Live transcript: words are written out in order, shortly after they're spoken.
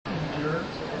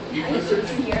Hey,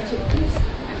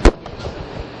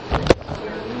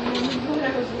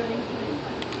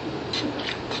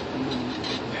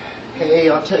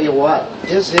 I'll tell you what,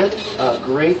 is it a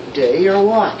great day or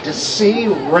what? To see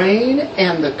rain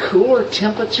and the cooler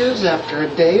temperatures after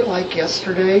a day like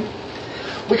yesterday?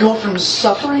 We go from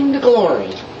suffering to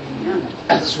glory.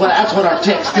 That's what our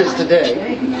text is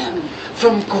today.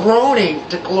 From groaning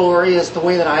to glory is the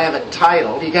way that I have it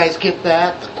titled. You guys get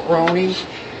that? The groaning?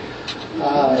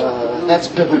 That's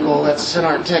biblical. That's in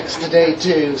our text today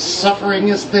too. Suffering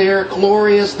is there.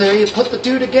 Glory is there. You put the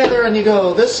two together and you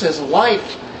go, this is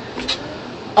life.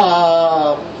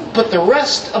 But the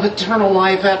rest of eternal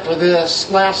life after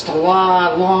this lasts a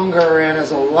lot longer and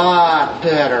is a lot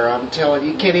better. I'm telling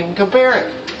you, you can't even compare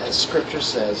it, as Scripture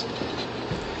says.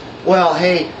 Well,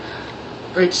 hey,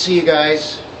 great to see you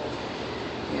guys.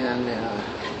 And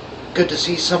good to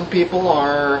see some people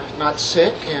are not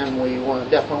sick, and we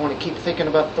definitely want to keep thinking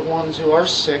about the ones who are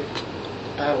sick.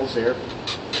 Battle's there.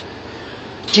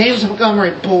 James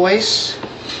Montgomery Boyce,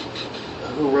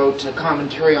 who wrote a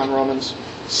commentary on Romans,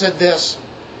 said this: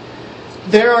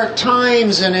 there are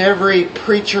times in every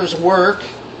preacher's work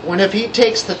when if he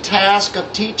takes the task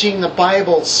of teaching the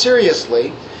Bible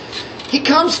seriously, he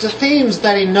comes to themes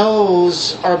that he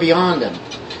knows are beyond him.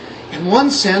 In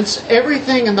one sense,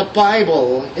 everything in the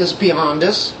Bible is beyond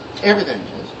us. Everything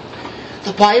is.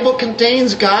 The Bible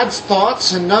contains God's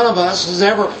thoughts, and none of us is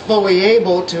ever fully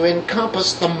able to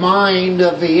encompass the mind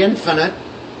of the infinite.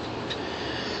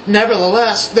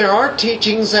 Nevertheless, there are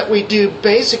teachings that we do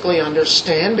basically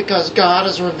understand because God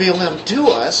has revealed them to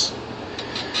us.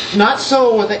 Not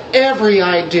so with every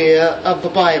idea of the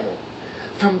Bible.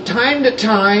 From time to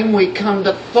time, we come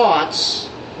to thoughts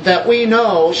that we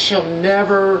know shall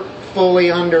never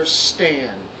fully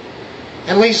understand.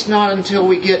 At least not until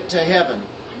we get to heaven.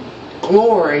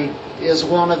 Glory is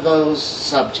one of those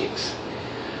subjects.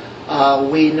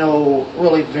 We know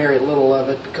really very little of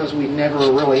it because we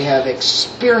never really have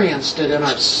experienced it in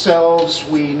ourselves.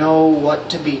 We know what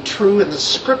to be true in the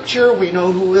Scripture. We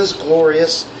know who is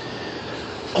glorious.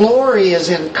 Glory is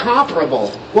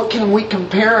incomparable. What can we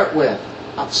compare it with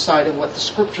outside of what the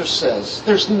Scripture says?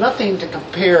 There's nothing to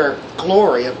compare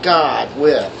glory of God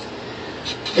with.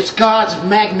 It's God's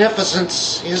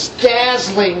magnificence, His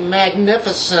dazzling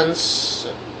magnificence.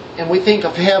 And we think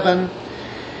of heaven.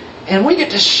 And we get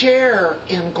to share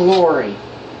in glory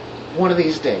one of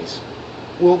these days.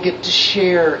 We'll get to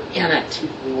share in it.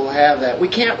 We will have that. We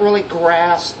can't really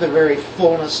grasp the very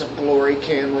fullness of glory,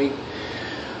 can we?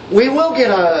 We will get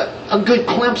a good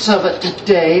glimpse of it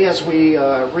today as we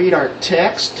read our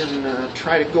text and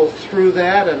try to go through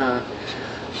that in a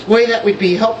way that would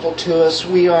be helpful to us.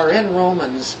 We are in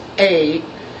Romans 8.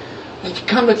 When you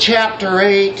come to chapter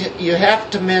 8, you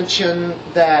have to mention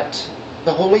that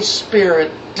the Holy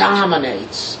Spirit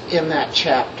dominates in that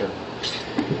chapter.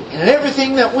 And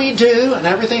everything that we do and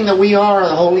everything that we are,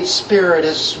 the Holy Spirit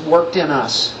has worked in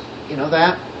us. You know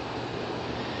that?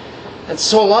 And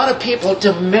so a lot of people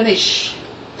diminish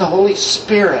the Holy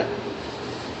Spirit.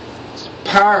 He's a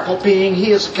powerful being.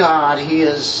 He is God. He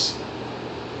is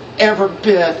every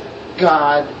bit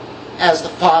God as the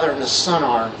Father and the Son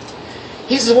are.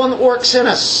 He's the one that works in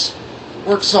us.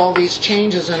 Works all these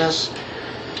changes in us.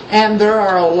 And there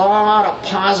are a lot of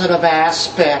positive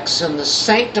aspects in the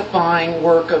sanctifying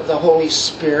work of the Holy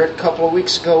Spirit. A couple of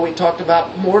weeks ago we talked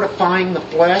about mortifying the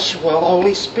flesh. Well, the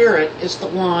Holy Spirit is the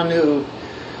one who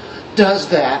does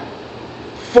that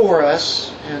for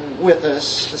us and with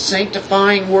us. The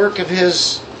sanctifying work of the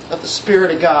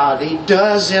Spirit of God. He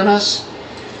does in us.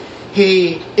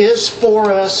 He is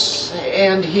for us,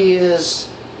 and He is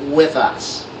with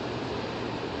us.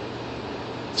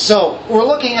 So, we're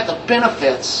looking at the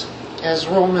benefits as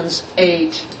Romans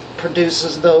 8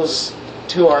 produces those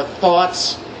to our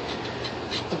thoughts.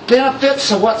 The benefits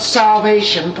of what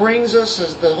salvation brings us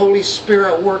as the Holy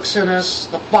Spirit works in us.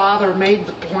 The Father made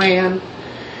the plan.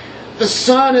 The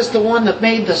Son is the one that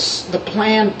made the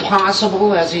plan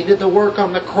possible as He did the work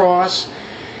on the cross.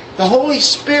 The Holy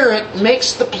Spirit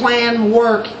makes the plan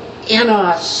work in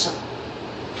us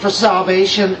for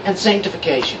salvation and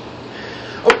sanctification.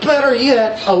 Or better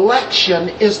yet, election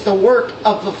is the work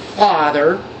of the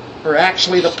Father, or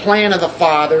actually the plan of the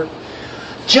Father.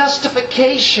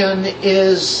 Justification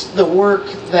is the work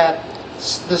that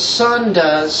the Son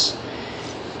does.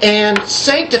 And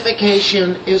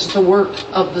sanctification is the work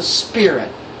of the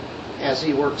Spirit as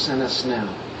He works in us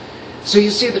now. So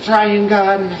you see the triune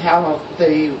God and how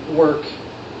they work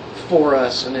for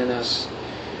us and in us.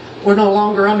 We're no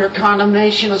longer under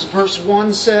condemnation, as verse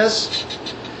 1 says.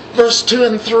 Verse 2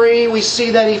 and 3, we see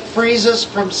that He frees us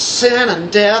from sin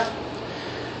and death.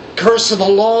 curse of the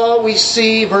law, we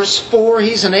see, verse 4,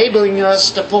 He's enabling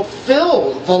us to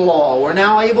fulfill the law. We're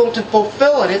now able to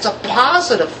fulfill it. It's a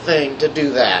positive thing to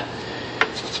do that.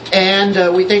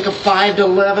 And we think of 5 to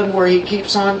 11, where He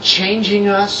keeps on changing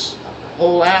us, a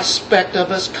whole aspect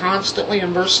of us constantly.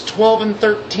 In verse 12 and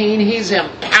 13, He's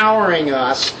empowering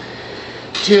us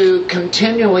to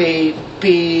continually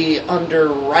be under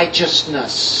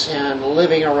righteousness and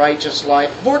living a righteous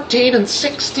life. 14 and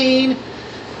 16,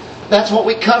 that's what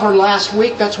we covered last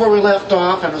week. That's where we left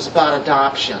off, and it was about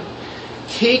adoption.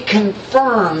 He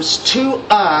confirms to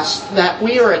us that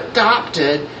we are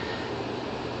adopted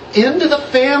into the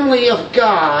family of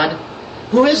God,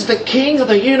 who is the King of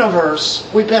the universe.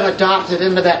 We've been adopted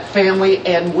into that family,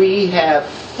 and we have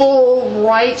full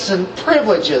rights and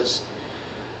privileges,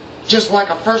 just like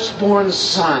a firstborn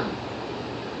son.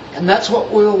 And that's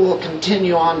what we will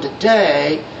continue on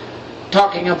today,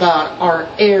 talking about our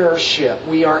heirship.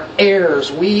 We are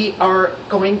heirs. We are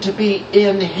going to be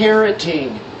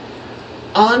inheriting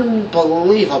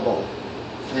unbelievable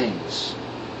things.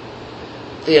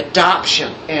 The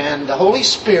adoption, and the Holy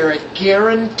Spirit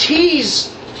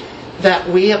guarantees that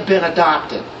we have been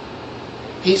adopted.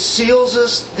 He seals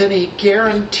us, then He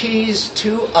guarantees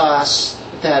to us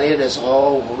that it is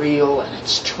all real and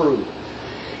it's true.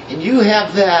 And you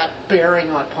have that bearing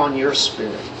upon your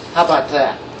spirit. How about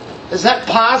that? Is that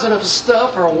positive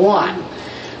stuff or what?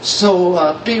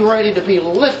 So be ready to be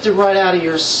lifted right out of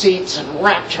your seats and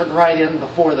raptured right in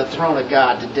before the throne of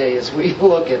God today as we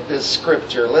look at this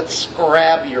scripture. Let's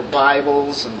grab your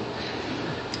Bibles and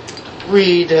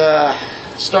read,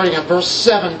 starting at verse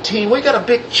 17. We got a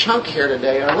big chunk here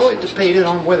today. I really debated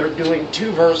on whether doing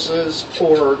 2 verses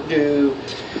or do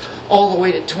all the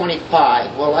way to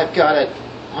 25. Well, I've got it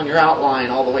on your outline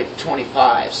all the way to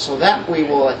 25, so that we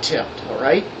will attempt, all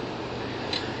right?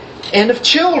 And of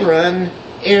children,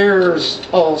 heirs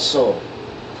also,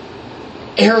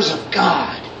 heirs of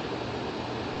God,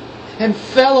 and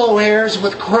fellow heirs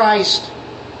with Christ,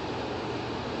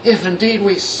 if indeed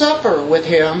we suffer with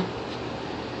Him,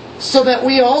 so that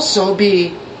we also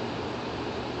be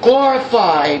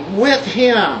glorified with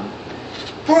Him.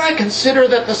 For I consider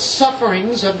that the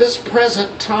sufferings of this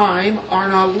present time are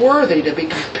not worthy to be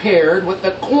compared with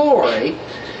the glory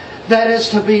that is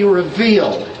to be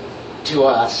revealed to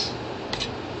us.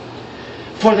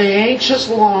 For the anxious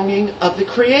longing of the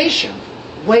creation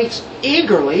waits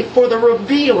eagerly for the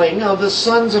revealing of the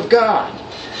sons of God.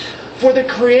 For the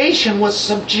creation was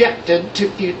subjected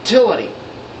to futility,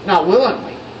 not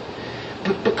willingly,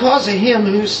 but because of Him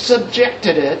who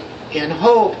subjected it, in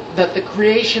hope that the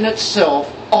creation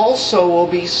itself also will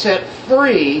be set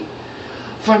free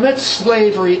from its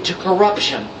slavery to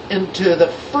corruption into the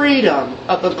freedom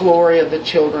of the glory of the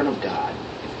children of God.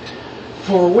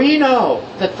 For we know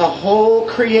that the whole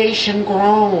creation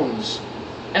groans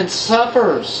and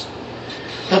suffers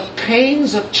the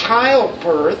pains of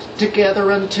childbirth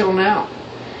together until now.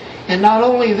 And not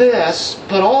only this,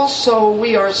 but also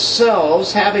we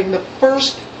ourselves, having the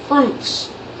first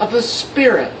fruits of the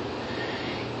Spirit,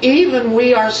 even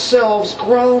we ourselves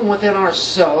groan within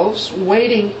ourselves,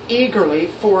 waiting eagerly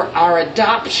for our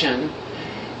adoption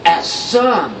as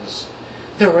sons,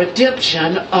 the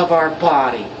redemption of our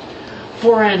body.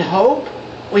 For in hope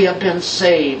we have been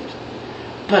saved.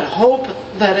 But hope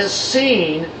that is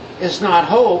seen is not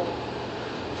hope.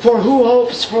 For who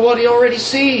hopes for what he already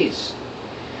sees?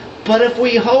 But if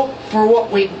we hope for what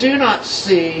we do not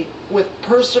see with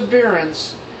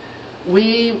perseverance,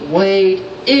 we wait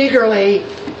eagerly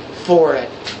for it.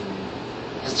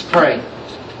 Let's pray.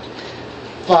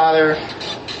 Father,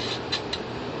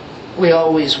 we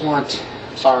always want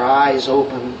our eyes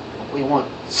open. We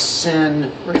want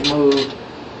sin removed.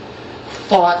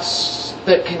 Thoughts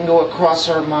that can go across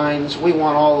our minds, we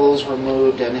want all those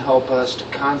removed, and help us to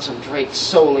concentrate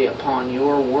solely upon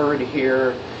your word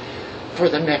here for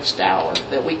the next hour,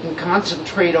 that we can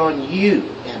concentrate on you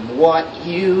and what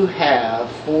you have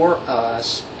for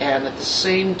us, and at the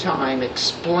same time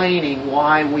explaining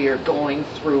why we are going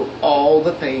through all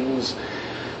the things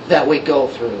that we go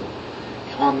through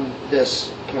on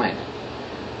this planet.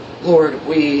 Lord,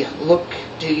 we look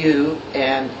to you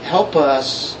and help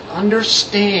us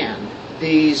understand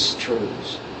these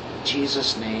truths. In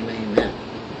Jesus' name, amen.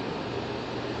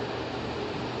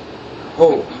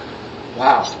 Oh,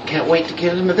 wow. Can't wait to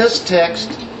get into this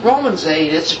text. Romans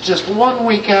 8, it's just one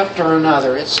week after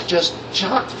another. It's just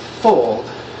chock full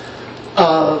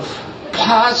of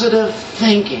positive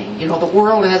thinking. You know, the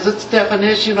world has its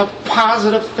definition of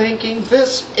positive thinking.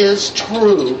 This is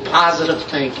true positive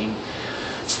thinking.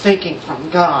 It's thinking from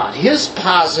God. His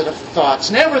positive thoughts,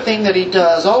 and everything that He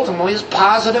does ultimately is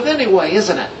positive anyway,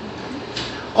 isn't it?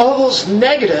 All those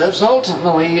negatives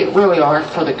ultimately really are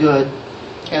for the good,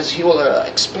 as he will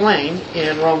explain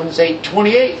in Romans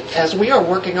 8:28, as we are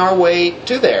working our way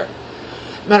to there.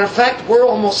 Matter of fact, we're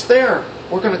almost there.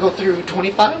 We're going to go through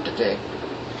 25 today.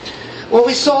 Well,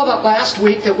 we saw that last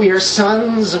week that we are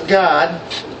sons of God.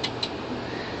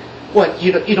 What,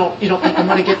 you don't think I'm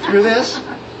going to get through this?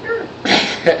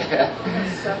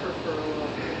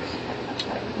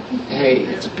 Hey,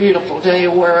 it's a beautiful day.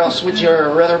 Where else would you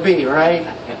rather be, right?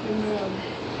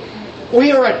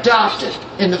 We are adopted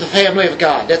into the family of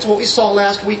God. That's what we saw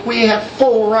last week. We have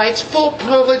full rights, full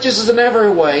privileges in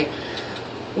every way.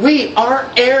 We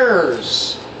are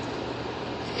heirs.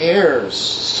 Heirs.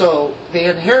 So the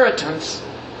inheritance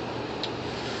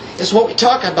is what we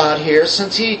talk about here,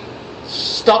 since he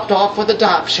stopped off with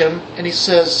adoption, and he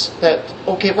says that,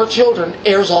 okay, we're children,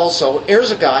 heirs also,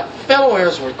 heirs of God, fellow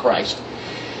heirs with Christ.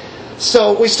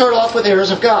 So we start off with heirs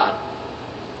of God.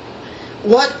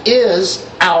 What is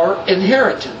our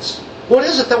inheritance? What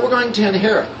is it that we're going to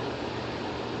inherit?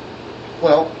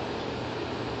 Well,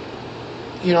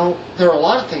 there are a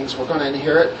lot of things we're going to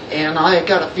inherit, and I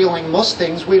got a feeling most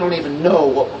things we don't even know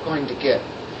what we're going to get.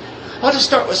 I'll just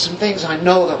start with some things I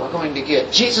know that we're going to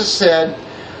get. Jesus said,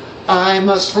 I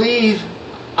must leave.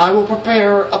 I will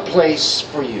prepare a place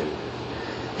for you.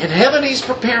 In heaven, He's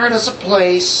preparing us a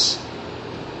place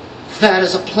that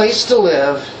is a place to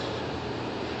live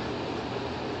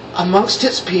amongst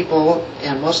His people,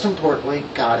 and most importantly,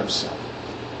 God Himself.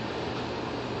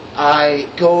 I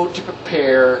go to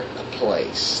prepare a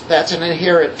place. That's an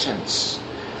inheritance.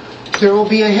 There will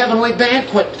be a heavenly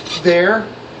banquet there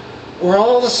where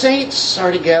all the saints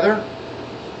are together,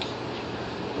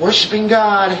 worshiping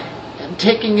God and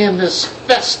taking in this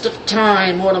festive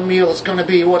time. What a meal it's going to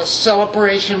be. What a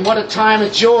celebration. What a time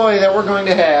of joy that we're going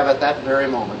to have at that very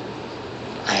moment.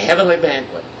 A heavenly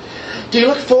banquet. Do you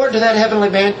look forward to that heavenly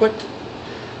banquet?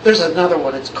 There's another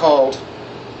one. It's called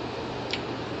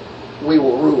We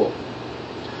Will Rule.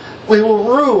 We will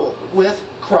rule with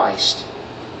Christ.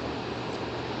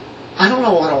 I don't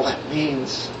know what all that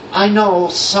means. I know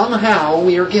somehow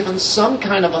we are given some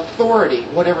kind of authority,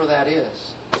 whatever that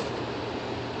is.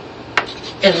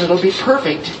 And it'll be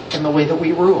perfect in the way that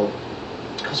we rule.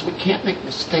 Because we can't make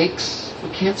mistakes. We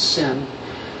can't sin.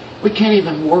 We can't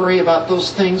even worry about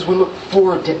those things. We look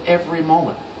forward to every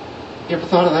moment. You ever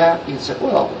thought of that? You say,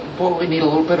 well, boy, we need a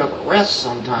little bit of a rest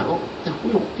sometime. Well,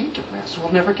 we don't need to rest.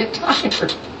 We'll never get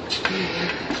tired.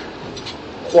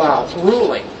 Wow,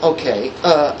 ruling. Okay.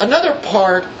 Another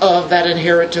part of that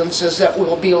inheritance is that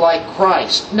we'll be like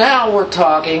Christ. Now we're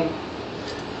talking,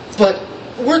 but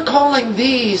we're calling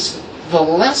these the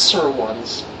lesser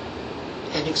ones.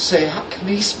 And you say, how can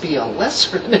these be a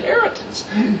lesser inheritance?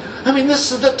 I mean,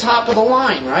 this is the top of the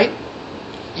line, right?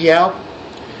 Yeah.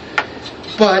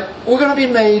 But we're going to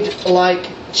be made like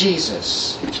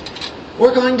Jesus.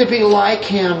 We're going to be like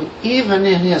Him even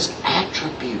in His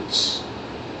attributes.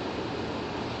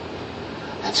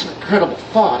 That's an incredible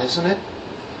thought, isn't it?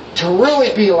 To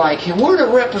really be like Him. We're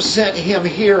to represent Him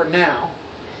here now.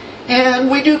 And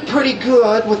we do pretty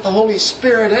good with the Holy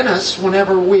Spirit in us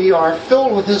whenever we are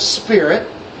filled with His Spirit.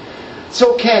 It's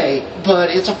okay,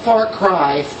 but it's a far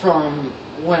cry from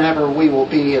whenever we will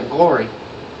be in glory.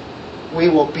 We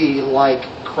will be like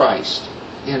Christ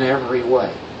in every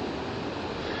way.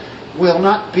 We'll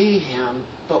not be Him,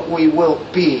 but we will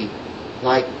be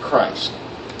like Christ.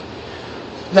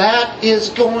 That is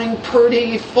going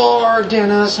pretty far,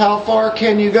 Dennis. How far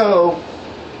can you go?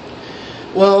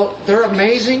 Well, they're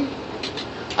amazing.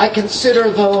 I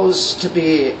consider those to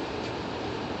be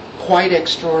quite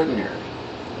extraordinary.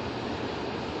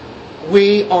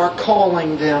 We are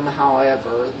calling them,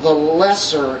 however, the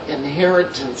lesser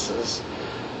inheritances,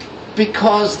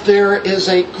 because there is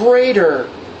a greater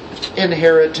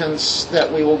inheritance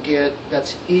that we will get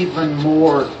that's even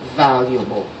more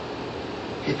valuable.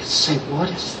 You could say, what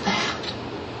is that?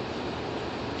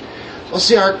 Well,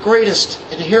 see, our greatest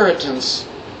inheritance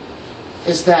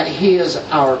is that He is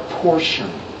our portion.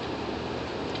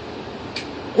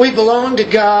 We belong to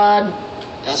God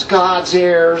as God's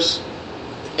heirs,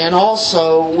 and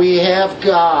also we have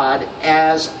God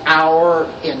as our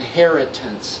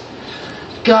inheritance.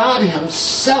 God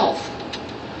Himself.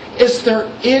 Is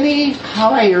there any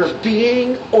higher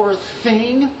being or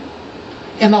thing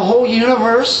in the whole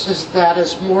universe that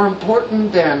is more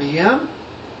important than Him?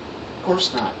 Of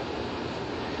course not.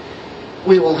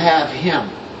 We will have Him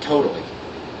totally.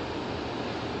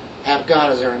 Have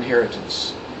God as our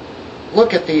inheritance.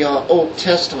 Look at the Old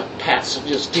Testament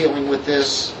passages dealing with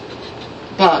this,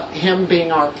 about Him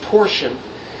being our portion.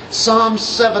 Psalm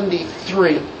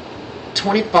 73,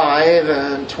 25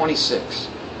 and 26.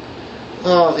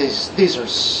 Oh, these are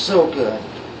so good.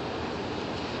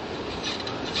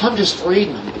 I'm just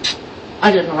reading them.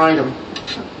 I didn't write them.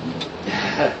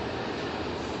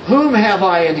 Whom have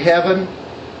I in heaven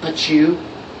but you?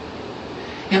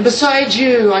 And besides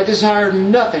you, I desire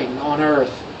nothing on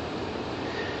earth.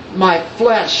 My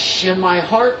flesh and my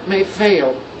heart may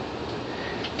fail,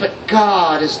 but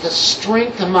God is the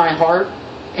strength of my heart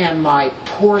and my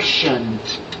portion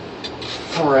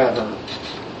forever.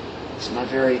 It's my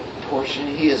very portion.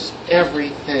 He is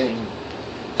everything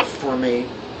for me.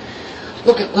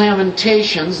 Look at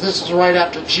Lamentations. This is right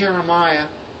after Jeremiah.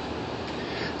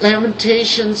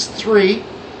 Lamentations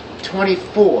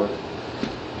 3:24.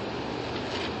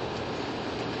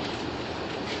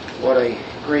 What a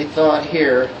great thought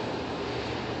here.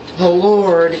 The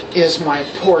Lord is my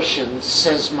portion,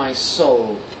 says my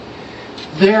soul.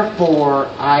 Therefore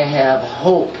I have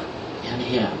hope in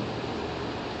Him.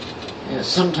 You know,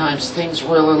 sometimes things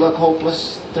really look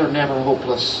hopeless. They're never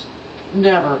hopeless.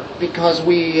 Never, because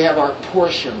we have our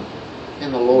portion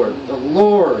in the Lord. The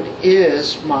Lord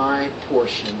is my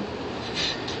portion.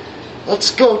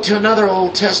 Let's go to another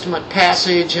Old Testament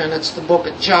passage, and it's the book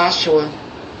of Joshua.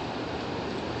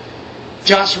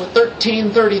 Joshua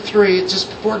 13:33. It's just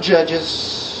before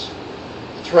Judges.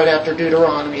 It's right after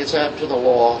Deuteronomy. It's after the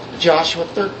law. Joshua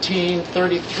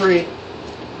 13:33.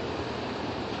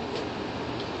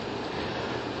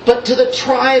 But to the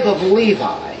tribe of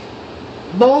Levi,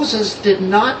 Moses did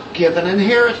not give an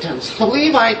inheritance. The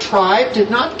Levi tribe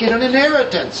did not get an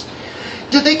inheritance.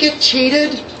 Did they get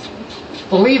cheated?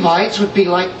 The Levites would be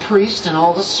like priests and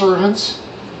all the servants.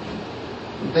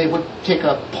 They would take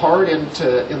a part in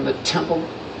the temple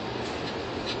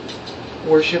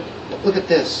worship. But look at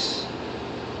this.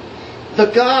 The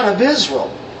God of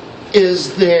Israel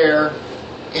is their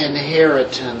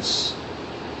inheritance,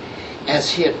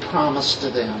 as He had promised to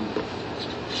them.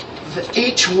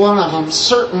 Each one of them,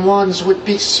 certain ones would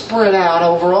be spread out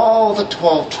over all the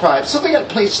 12 tribes. So they got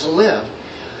a place to live.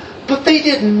 But they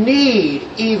didn't need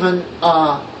even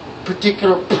a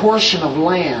particular portion of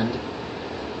land.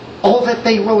 All that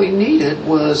they really needed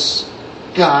was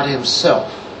God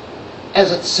Himself.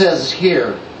 As it says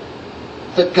here,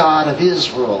 the God of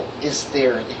Israel is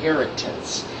their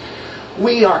inheritance.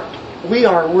 We're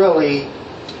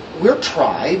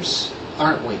tribes,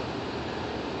 aren't we?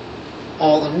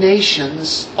 All the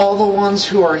nations, all the ones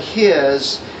who are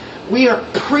His, we are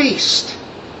priests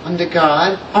unto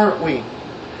God, aren't we?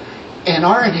 And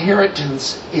our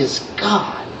inheritance is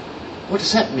God. What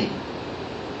does that mean?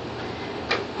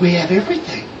 We have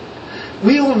everything.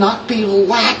 We will not be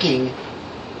lacking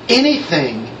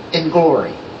anything in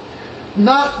glory.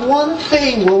 Not one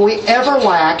thing will we ever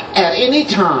lack at any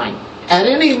time, at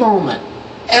any moment,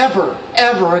 ever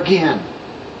again.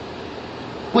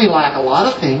 We lack a lot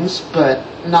of things, but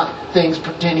not things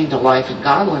pertaining to life and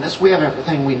godliness. We have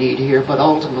everything we need here, but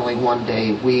ultimately one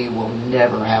day we will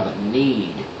never have a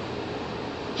need.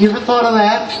 You ever thought of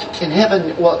that? In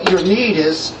heaven, well, your need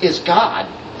is God.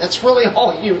 That's really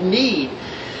all you need,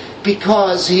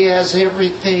 because He has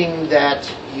everything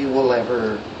that you will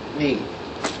ever need.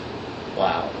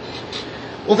 Wow.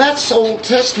 Well, that's Old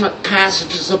Testament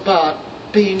passages about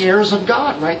being heirs of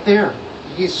God right there.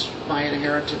 He's my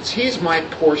inheritance. He's my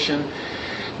portion.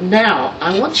 Now,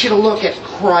 I want you to look at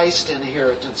Christ's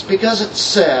inheritance, because it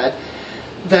said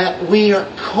that we are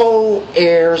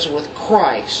co-heirs with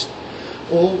Christ.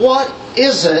 Well, what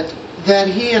is it that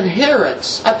He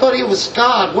inherits? I thought He was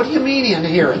God. What do you mean He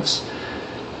inherits?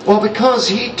 Well, because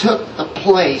He took the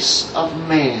place of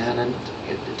man and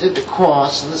did the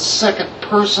cross, and the second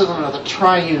person of the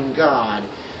triune God.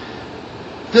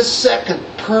 This second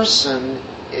person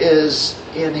is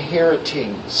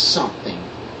inheriting something.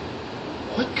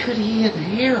 What could He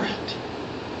inherit?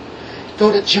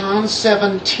 Go to John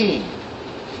 17.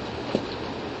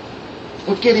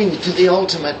 We're getting to the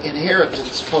ultimate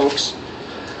inheritance, folks.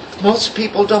 Most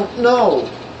people don't know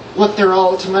what their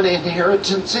ultimate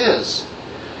inheritance is.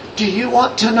 Do you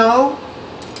want to know?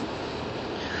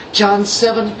 John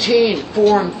 17,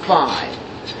 4 and 5.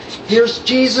 Here's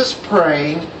Jesus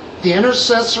praying the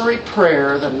intercessory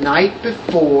prayer the night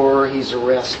before He's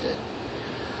arrested.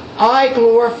 I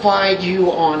glorified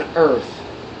you on earth,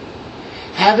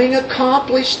 having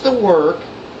accomplished the work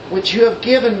which you have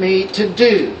given me to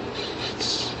do.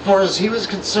 As far as He was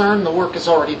concerned, the work is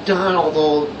already done,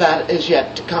 although that is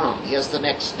yet to come. He has the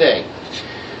next day.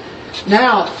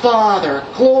 Now, Father,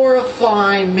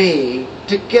 glorify me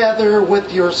together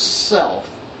with yourself.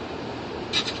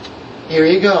 Here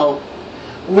you go.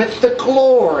 With the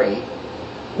glory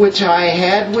which I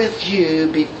had with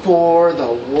you before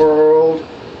the world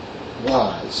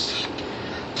was.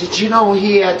 Did you know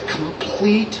He had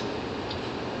complete,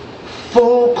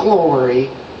 full glory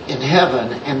in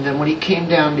heaven, and then when He came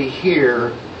down to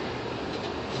here,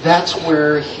 that's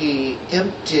where He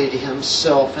emptied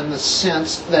Himself in the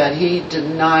sense that He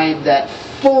denied that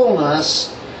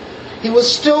fullness. He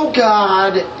was still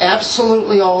God,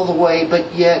 absolutely all the way,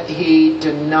 but yet He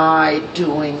denied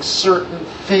doing certain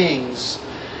things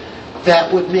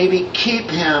that would maybe keep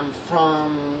Him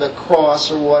from the cross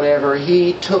or whatever.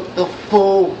 He took the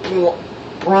full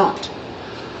brunt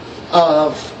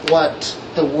of what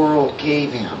the world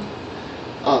gave Him.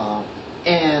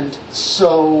 And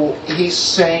so He's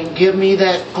saying, give me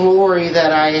that glory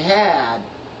that I had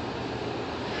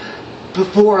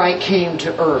before I came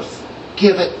to earth.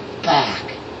 Give it back.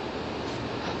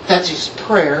 That's His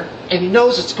prayer, and He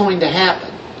knows it's going to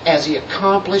happen as He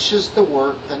accomplishes the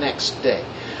work the next day.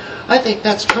 I think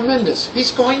that's tremendous.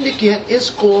 He's going to get His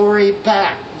glory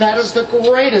back. That is the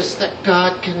greatest that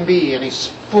God can be, in His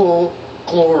full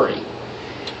glory.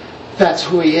 That's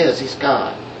who He is. He's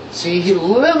God. See, He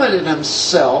limited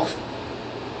Himself,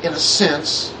 in a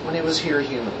sense, when He was here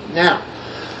human. Now,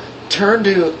 turn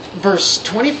to verse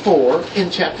 24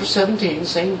 in chapter 17,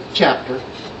 same chapter.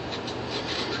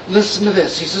 Listen to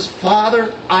this. He says,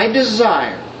 Father, I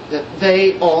desire that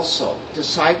they also,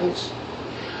 disciples,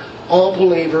 all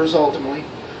believers ultimately,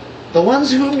 the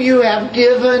ones whom you have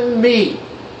given me,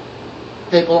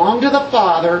 they belong to the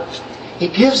Father. He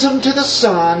gives them to the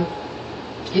Son.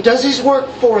 He does His work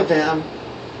for them.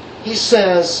 He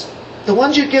says, the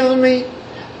ones you've given me,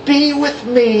 be with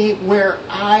me where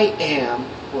I am,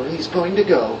 where He's going to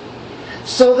go,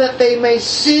 so that they may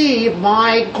see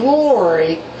my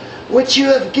glory, which you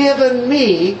have given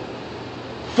me,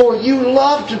 for you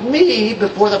loved me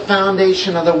before the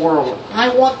foundation of the world.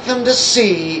 I want them to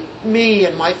see me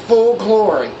in my full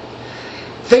glory.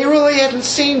 They really hadn't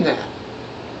seen that.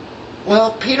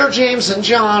 Well, Peter, James, and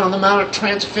John on the Mount of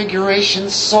Transfiguration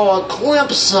saw a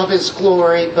glimpse of His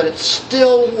glory, but it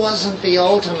still wasn't the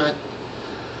ultimate.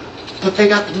 But they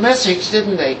got the message,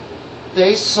 didn't they?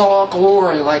 They saw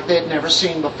glory like they'd never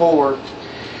seen before.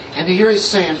 And here He's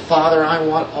saying, Father, I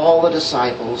want all the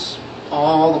disciples,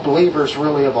 all the believers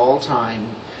really of all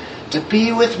time, to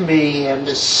be with me and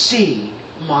to see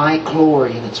my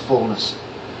glory in its fullness.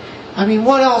 I mean,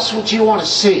 what else would you want to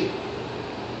see?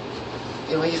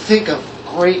 You know, you think of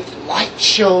great light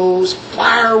shows,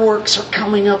 fireworks are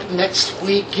coming up next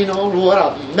week, you know, what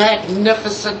a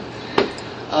magnificent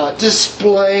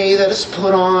display that is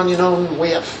put on, you know, and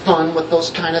we have fun with those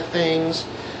kind of things.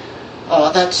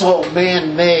 That's all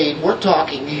man-made. We're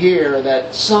talking here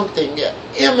that something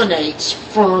emanates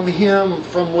from Him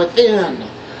from within.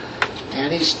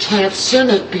 And He's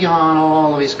transcendent beyond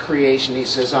all of His creation. He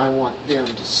says, I want them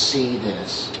to see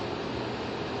this.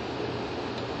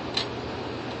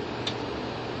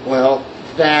 Well,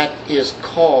 that is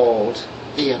called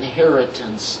the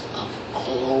inheritance of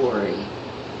glory.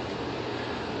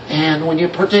 And when you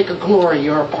partake of glory,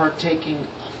 you are partaking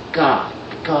of God.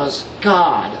 Because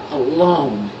God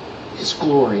alone is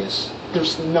glorious.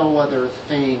 There's no other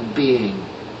thing being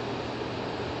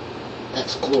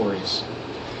that's glorious.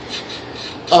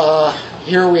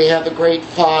 Here we have the great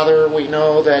Father. We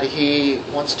know that He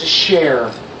wants to share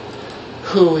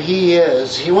who He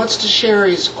is. He wants to share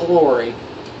His glory.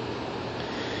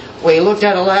 We looked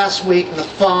at it last week, and the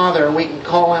Father, we can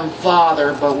call Him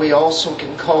Father, but we also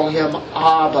can call Him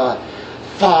Abba,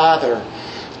 Father,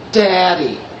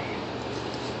 Daddy,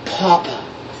 Papa.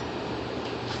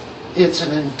 It's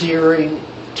an endearing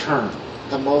term,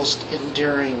 the most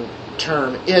endearing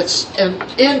term. It's an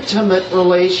intimate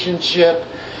relationship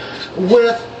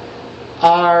with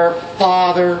our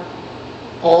Father.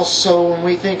 Also, when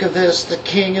we think of this, the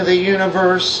King of the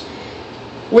universe,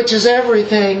 which is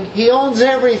everything. He owns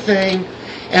everything.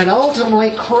 And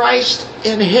ultimately, Christ's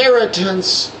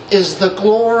inheritance is the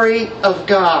glory of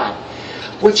God,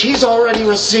 which He's already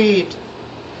received.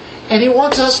 And He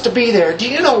wants us to be there. Do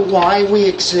you know why we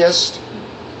exist?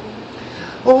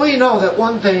 Well, we know that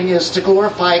one thing is to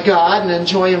glorify God and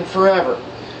enjoy Him forever.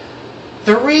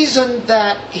 The reason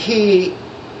that He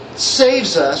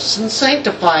saves us and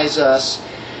sanctifies us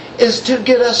is to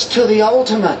get us to the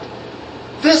ultimate.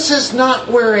 This is not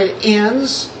where it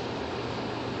ends.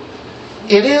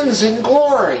 It ends in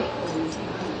glory.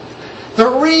 The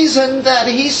reason that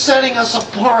He's setting us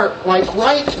apart, like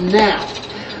right now,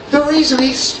 the reason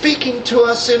He's speaking to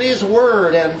us in His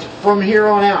Word and from here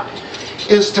on out,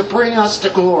 is to bring us to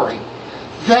glory.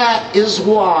 That is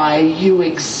why you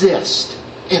exist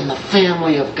in the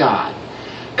family of God.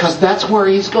 Because that's where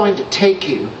He's going to take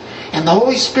you. And the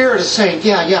Holy Spirit is saying,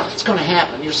 yeah, it's going to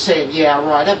happen. You're saying, yeah,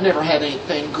 right, I've never had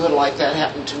anything good like that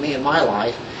happen to me in my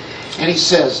life. And he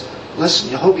says,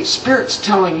 listen, the Holy Spirit's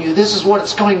telling you this is what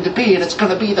it's going to be, and it's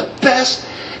going to be the best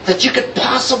that you could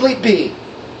possibly be,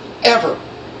 ever.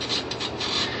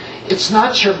 It's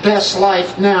not your best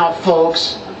life now,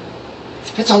 folks.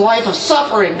 It's a life of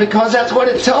suffering, because that's what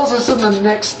it tells us in the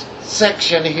next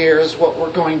section here is what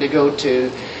we're going to go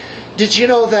to. Did you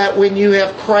know that when you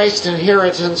have Christ's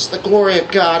inheritance, the glory of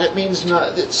God, it means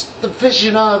it's the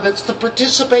vision of, it's the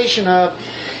participation of,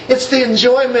 it's the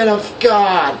enjoyment of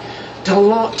God.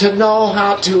 To know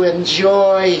how to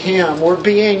enjoy Him. We're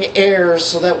being heirs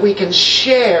so that we can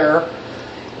share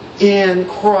in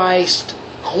Christ's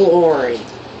glory.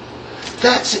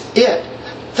 That's it.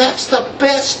 That's the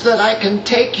best that I can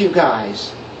take you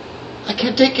guys. I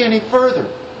can't take you any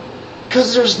further,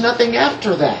 because there's nothing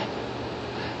after that.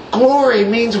 Glory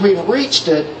means we've reached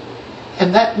it,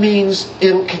 and that means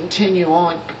it'll continue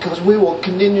on, because we will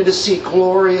continue to see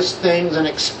glorious things and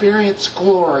experience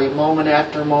glory moment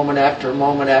after moment after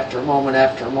moment after moment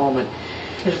after moment.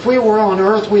 If we were on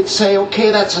earth, we'd say, okay,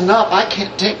 that's enough. I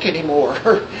can't take any more.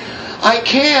 I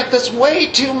can't. That's way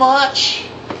too much.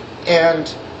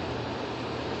 And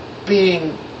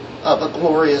being of a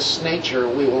glorious nature,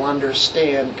 we will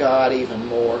understand God even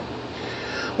more.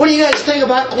 What do you guys think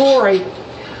about glory?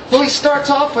 Well, he starts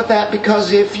off with that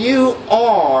because if you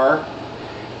are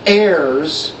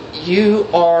heirs, you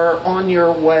are on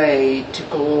your way to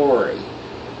glory.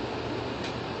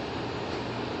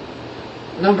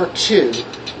 Number 2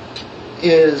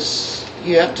 is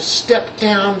you have to step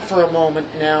down for a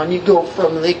moment now, and you go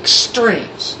from the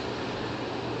extremes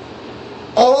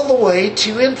all the way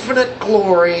to infinite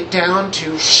glory down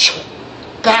to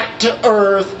back to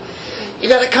earth. You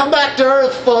got to come back to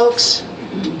earth, folks,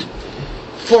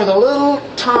 for the little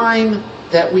time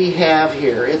that we have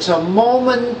here. It's a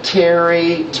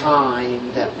momentary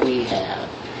time that we have.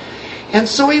 And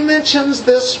so he mentions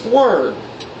this word.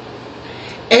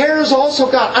 Heirs also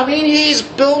got, he's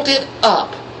built it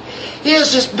up. He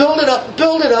has just built it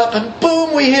up, and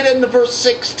boom, we hit into verse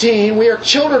 16. We are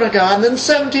children of God. And then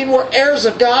 17, we're heirs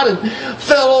of God and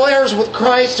fellow heirs with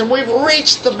Christ, and we've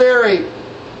reached the very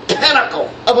pinnacle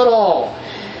of it all.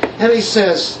 And he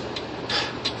says,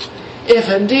 if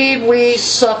indeed we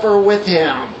suffer with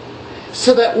Him,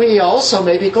 so that we also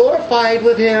may be glorified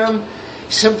with Him.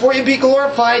 He said, before you be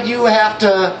glorified, you have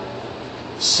to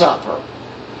suffer.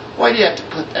 Why do you have to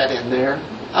put that in there?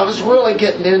 I was really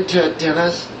getting into it,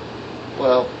 Dennis.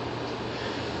 Well,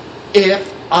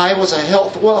 if I was a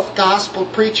health, wealth, gospel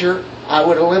preacher, I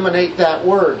would eliminate that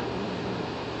word.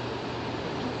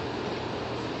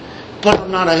 But I'm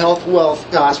not a health,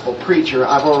 wealth, gospel preacher.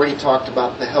 I've already talked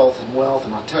about the health and wealth,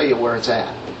 and I'll tell you where it's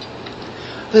at.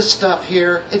 This stuff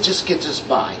here, it just gets us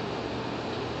by.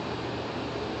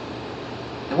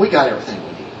 And we got everything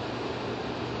we need.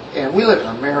 And we live in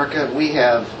America, and we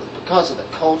have, because of the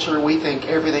culture, we think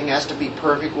everything has to be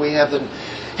perfect. We have to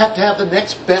have the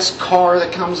next best car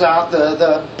that comes out,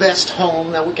 the best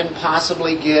home that we can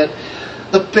possibly get,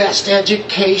 the best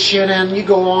education, and you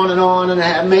go on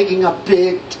and making a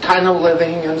big kind of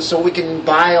living, and so we can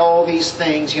buy all these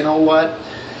things. You know what?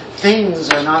 Things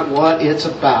are not what it's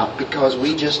about, because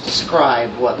we just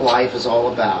described what life is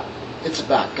all about. It's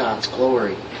about God's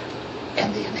glory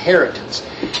and the inheritance.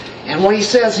 And what he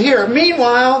says here,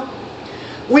 meanwhile,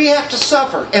 we have to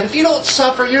suffer. And if you don't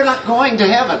suffer, you're not going to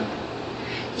heaven.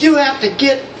 You have to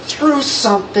get through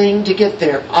something to get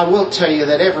there. I will tell you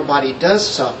that everybody does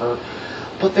suffer,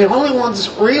 but the only ones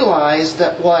that realize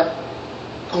that what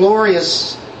glory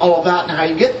is all about and how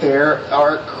you get there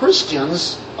are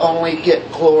Christians. Only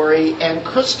get glory, and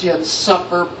Christians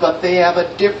suffer, but they have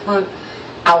a different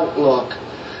outlook.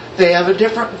 They have a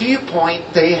different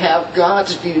viewpoint. They have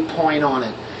God's viewpoint on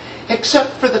it.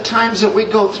 Except for the times that we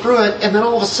go through it, and then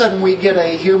all of a sudden we get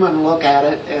a human look at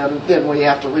it, and then we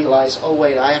have to realize, oh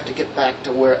wait, I have to get back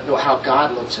to how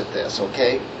God looks at this,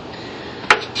 okay?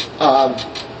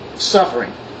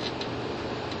 Suffering.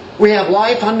 We have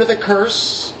life under the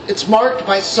curse. It's marked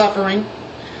by suffering.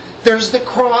 There's the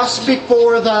cross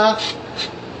before the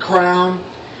crown.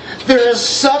 There is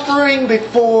suffering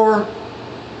before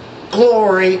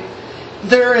glory.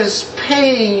 There is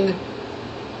pain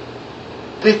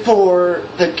before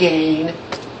the gain.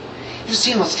 You've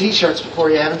seen those t-shirts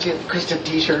before, haven't you? Christian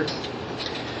t-shirts.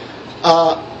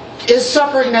 Is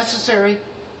suffering necessary?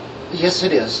 Yes,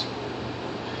 it is.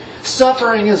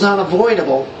 Suffering is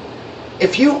unavoidable.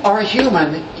 If you are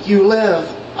human, you live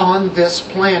on this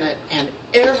planet, and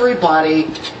everybody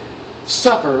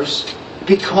suffers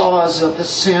because of the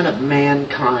sin of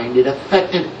mankind. It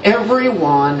affected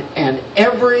everyone and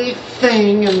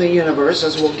everything in the universe,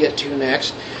 as we'll get to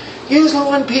next. Usually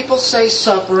when people say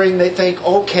suffering, they think,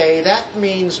 okay, that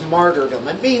means martyrdom.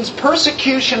 It means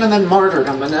persecution and then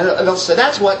martyrdom. And they'll say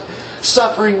that's what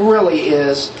suffering really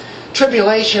is.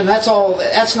 Tribulation, that's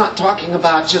not talking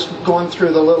about just going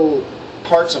through the little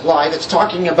parts of life. It's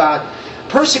talking about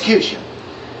persecution.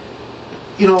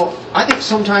 I think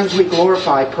sometimes we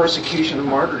glorify persecution and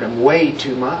martyrdom way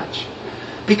too much.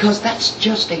 Because that's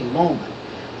just a moment.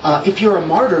 If you're a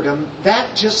martyrdom,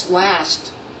 that just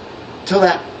lasts till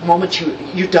that moment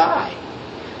you die.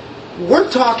 We're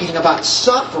talking about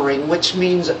suffering, which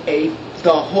means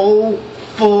the whole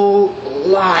full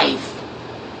life.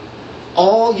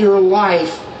 All your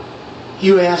life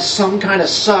you have some kind of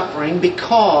suffering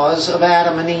because of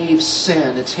Adam and Eve's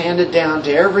sin. It's handed down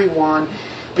to everyone.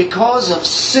 Because of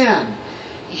sin,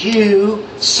 you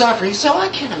suffer. You say, I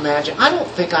can't imagine. I don't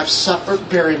think I've suffered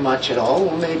very much at all.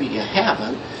 Well, maybe you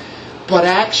haven't. But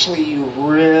actually you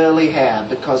really have,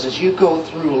 because as you go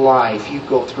through life, you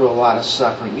go through a lot of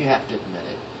suffering. You have to admit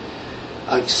it.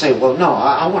 You say, well, no,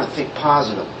 I want to think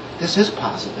positive. This is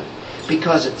positive,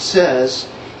 because it says,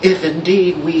 if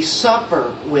indeed we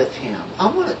suffer with Him.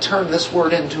 I want to turn this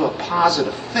word into a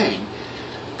positive thing,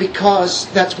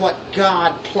 because that's what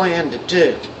God planned to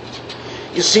do.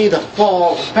 You see, the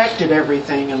fall affected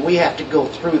everything, and we have to go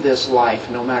through this life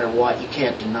no matter what. You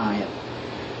can't deny it.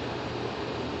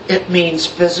 It means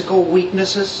physical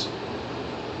weaknesses,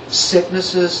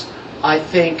 sicknesses. I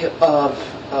think of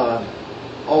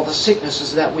all the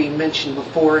sicknesses that we mentioned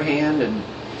beforehand, and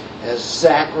as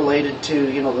Zach related to,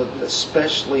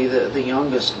 especially the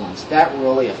youngest ones. That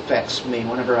really affects me.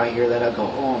 Whenever I hear that, I go,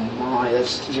 oh my,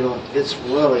 that's it's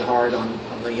really hard on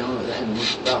the young, and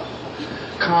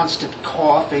constant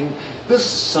coughing. This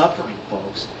is suffering,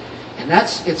 folks. And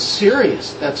it's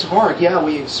serious. That's hard. Yeah,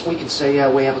 we can say, yeah,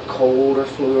 we have a cold or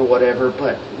flu or whatever,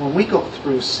 but when we go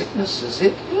through sicknesses,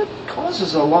 it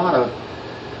causes a lot of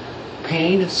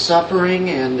pain, suffering,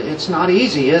 and it's not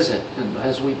easy, is it? And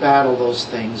as we battle those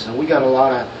things, and we got a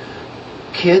lot of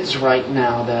kids right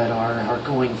now that are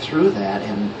going through that,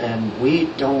 and we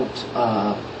don't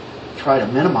try to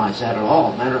minimize that at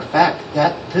all. Matter of fact,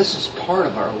 this is part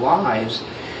of our lives,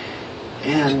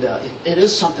 and it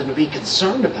is something to be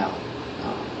concerned about.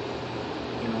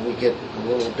 We get a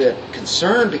little bit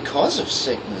concerned because of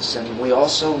sickness, and we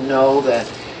also know that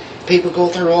people go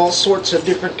through all sorts of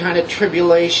different kind of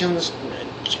tribulations,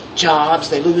 jobs,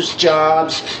 they lose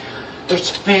jobs, there's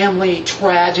family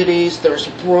tragedies, there's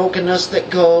brokenness that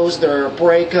goes, there are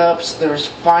breakups, there's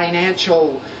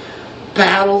financial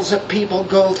battles that people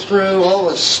go through, all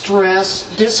the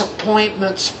stress,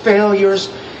 disappointments, failures.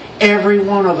 Every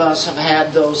one of us have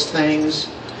had those things.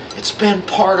 It's been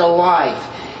part of life.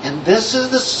 And this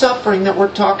is the suffering that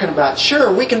we're talking about.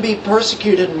 Sure, we can be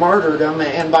persecuted and martyred,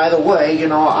 and by the way,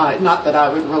 not that I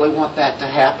would really want that to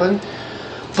happen,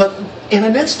 but in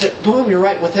an instant, boom, you're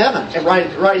right with heaven, and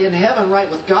right in heaven, right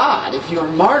with God. If you're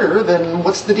a martyr, then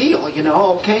what's the deal?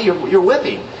 Okay, you're with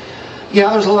Him. Yeah,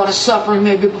 there's a lot of suffering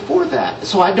maybe before that.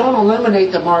 So I don't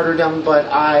eliminate the martyrdom, but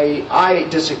I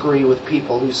disagree with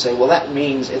people who say, well,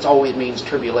 it always means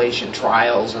tribulation,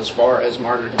 trials, as far as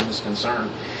martyrdom is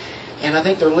concerned. And I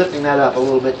think they're lifting that up a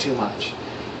little bit too much,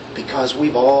 because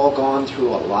we've all gone through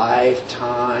a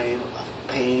lifetime of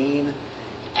pain,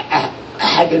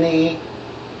 agony,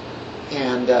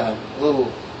 and a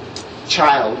little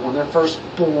child, when they're first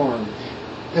born,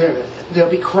 they'll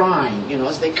be crying,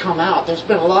 as they come out. There's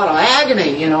been a lot of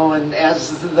agony, and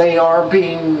as they are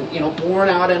being, born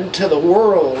out into the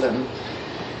world, and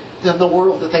then the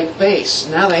world that they face.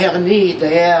 Now they have a need.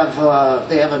 They have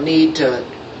a need to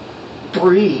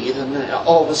breathe, and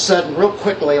all of a sudden, real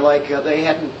quickly, like they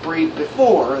hadn't breathed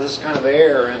before, this kind of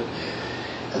air, and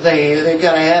they've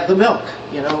got to have the milk,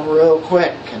 real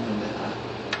quick. And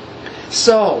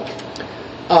so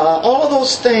all of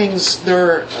those things,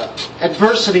 they're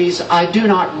adversities. I do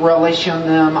not relish in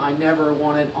them. I never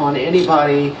want it on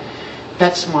anybody.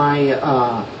 That's my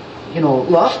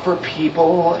love for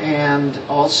people, and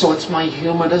also it's my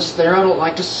humanness there. I don't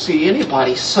like to see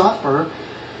anybody suffer.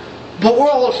 But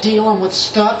we're all dealing with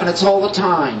stuff, and it's all the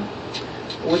time.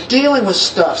 We're dealing with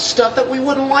stuff that we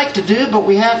wouldn't like to do, but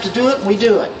we have to do it, and we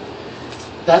do it.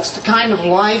 That's the kind of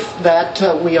life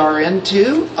that we are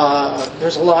into.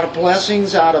 There's a lot of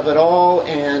blessings out of it all,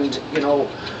 and,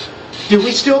 do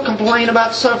we still complain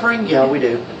about suffering? Yeah, we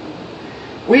do.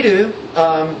 We do.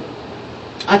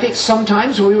 I think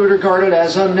sometimes we would regard it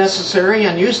as unnecessary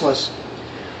and useless.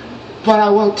 But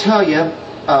I will tell you,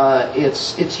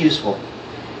 it's useful.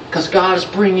 Because God is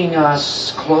bringing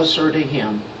us closer to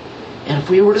Him. And if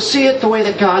we were to see it the way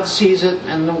that God sees it,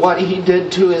 and what He did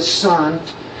to His Son,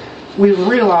 we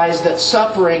realize that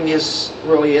suffering is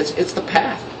really, it's the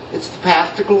path. It's the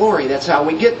path to glory. That's how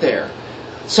we get there.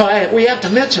 So we have to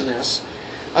mention this.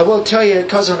 I will tell you,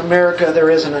 because in America there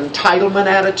is an entitlement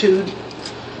attitude.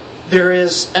 There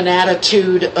is an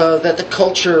attitude that the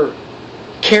culture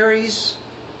carries.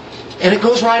 And it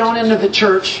goes right on into the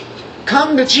church.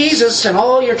 Come to Jesus and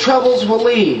all your troubles will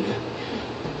leave.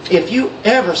 If you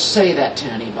ever say that to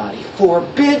anybody,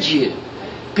 forbid you.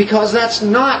 Because that's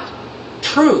not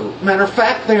true. Matter of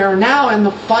fact, they are now in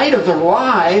the fight of their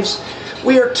lives.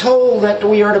 We are told that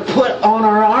we are to put on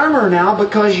our armor now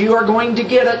because you are going to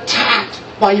get attacked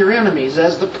by your enemies,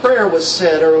 as the prayer was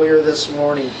said earlier this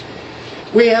morning.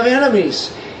 We have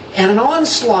enemies, and an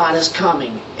onslaught is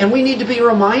coming, and we need to be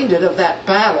reminded of that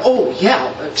battle. Oh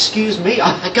yeah, excuse me,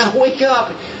 I got to wake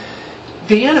up.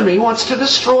 The enemy wants to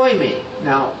destroy me.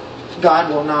 Now,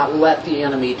 God will not let the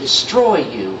enemy destroy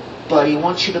you, but He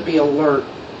wants you to be alert.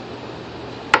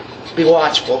 Be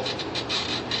watchful.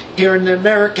 Here in the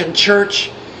American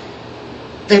church,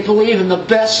 they believe in the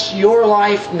best your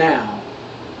life now.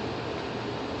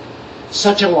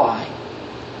 Such a lie.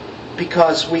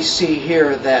 Because we see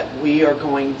here that we are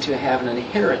going to have an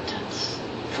inheritance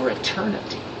for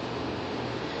eternity.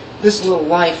 This little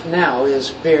life now is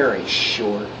very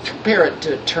short. Compare it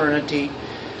to eternity.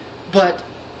 But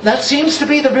that seems to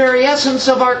be the very essence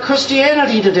of our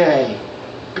Christianity today.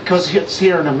 Because it's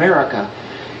here in America.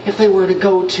 If they were to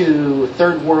go to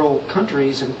third world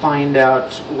countries and find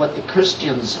out what the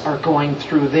Christians are going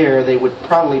through there, they would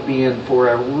probably be in for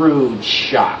a rude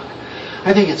shock.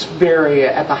 I think it's very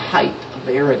at the height of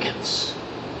arrogance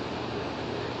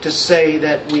to say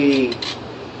that we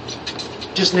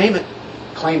just name it,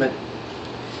 claim it.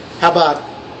 How about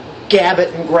gab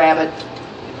it and grab it?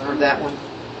 You heard that one?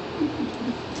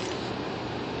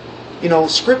 You know,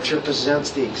 Scripture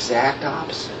presents the exact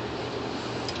opposite.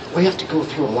 We have to go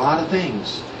through a lot of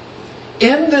things.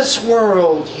 In this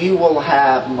world you will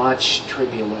have much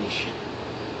tribulation.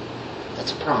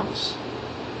 That's a promise.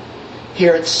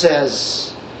 Here it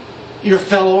says, your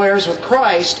fellow heirs with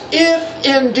Christ, if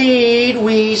indeed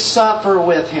we suffer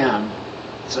with Him.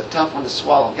 It's a tough one to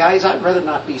swallow. Guys, I'd rather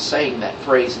not be saying that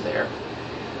phrase there.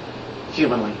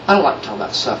 Humanly. I don't like to talk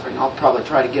about suffering. I'll probably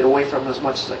try to get away from it as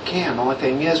much as I can. The only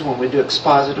thing is, when we do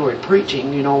expository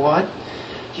preaching, you know what?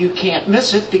 You can't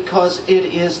miss it because it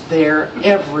is there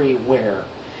everywhere.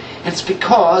 And it's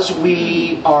because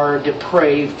we are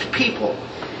depraved people.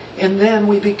 And then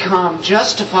we become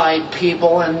justified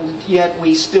people, and yet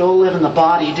we still live in the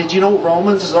body. Did you know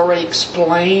Romans has already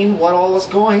explained what all is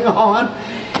going on?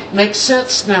 Makes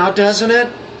sense now, doesn't it?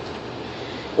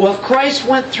 Well, if Christ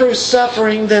went through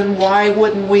suffering, then why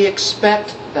wouldn't we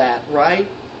expect that, right?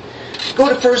 Go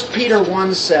to 1 Peter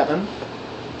 1:7.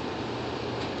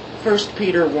 1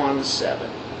 Peter 1:7.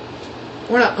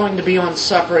 We're not going to be on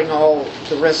suffering all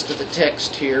the rest of the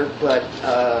text here, but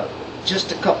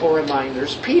just a couple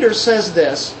reminders. Peter says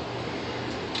this,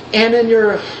 and in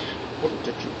your...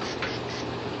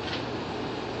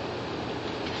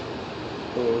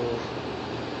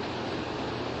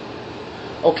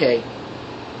 Okay.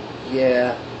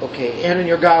 Yeah, okay. And in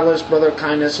your godless brotherly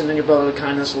kindness, and in your brotherly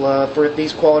kindness love, for if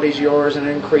these qualities yours and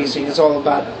increasing, it's all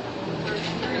about...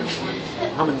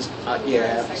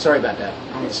 sorry about that.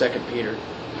 I'm in 2 Peter.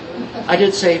 I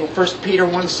did say 1 Peter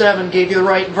 1:7 gave you the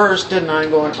right verse, didn't I? I'm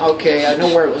going, okay, I know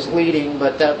where it was leading,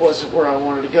 but that wasn't where I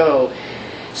wanted to go.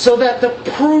 So that the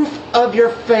proof of your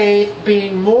faith,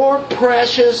 being more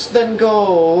precious than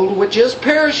gold, which is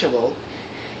perishable,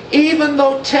 even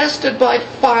though tested by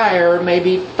fire, may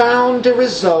be found to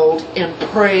result in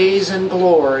praise and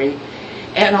glory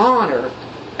and honor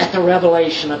at the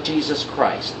revelation of Jesus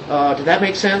Christ. Did that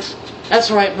make sense? That's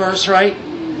the right verse, right?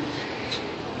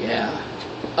 Yeah.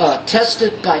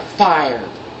 Tested by fire.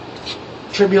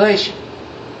 Tribulation.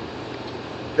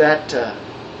 That's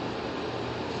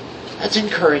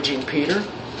encouraging, Peter.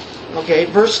 Okay,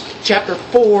 chapter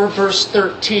 4, verse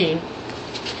 13.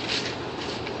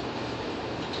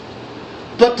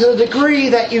 But to the degree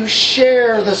that you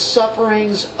share the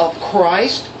sufferings of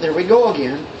Christ, there we go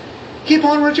again, keep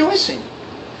on rejoicing.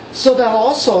 So that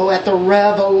also at the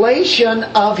revelation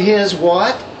of His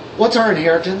what? What's our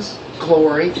inheritance?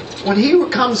 Glory. When He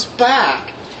comes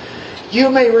back, you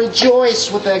may rejoice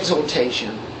with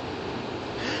exultation.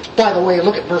 By the way,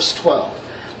 look at verse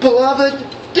 12. Beloved,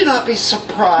 do not be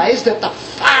surprised at the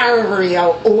fiery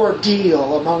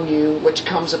ordeal among you which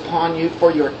comes upon you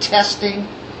for your testing,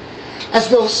 as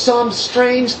though some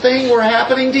strange thing were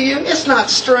happening to you. It's not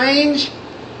strange.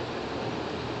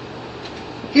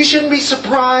 You shouldn't be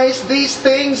surprised. These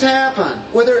things happen.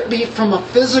 Whether it be from a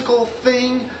physical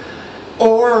thing,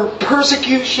 or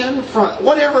persecution, from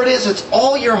whatever it is, it's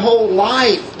all your whole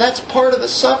life. That's part of the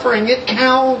suffering. It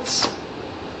counts.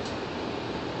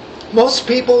 Most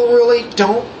people really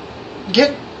don't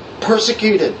get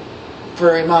persecuted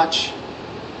very much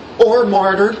or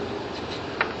martyred.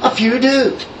 A few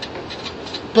do.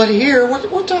 But here,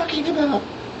 we're talking about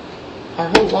our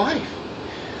whole life.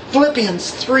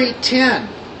 Philippians 3:10.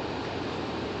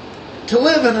 To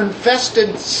live in an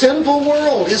infested, sinful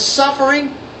world is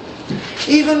suffering,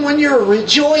 even when you're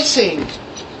rejoicing.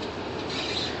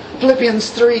 Philippians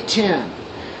 3:10.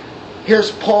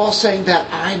 Here's Paul saying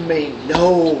that I may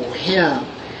know Him.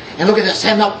 And look at this,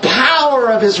 and the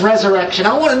power of His resurrection.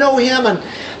 I want to know Him and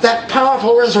that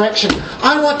powerful resurrection.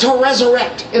 I want to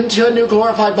resurrect into a new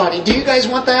glorified body. Do you guys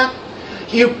want that?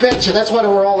 You betcha. That's what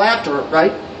we're all after,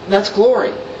 right? That's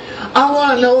glory. I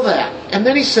want to know that. And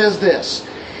then he says this,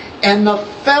 and the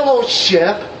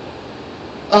fellowship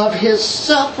of His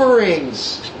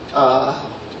sufferings.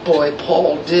 Boy,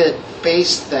 Paul did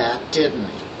face that, didn't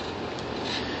he?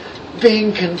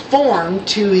 Being conformed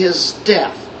to His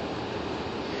death,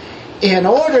 in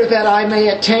order that I may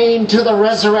attain to the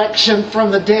resurrection from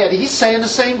the dead. He's saying the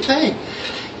same thing.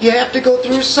 You have to go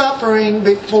through suffering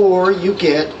before you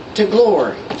get to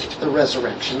glory, the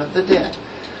resurrection of the dead.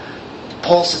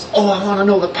 Paul says, I want to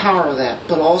know the power of that,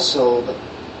 but also the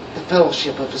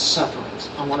fellowship of His sufferings.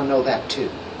 I want to know that too.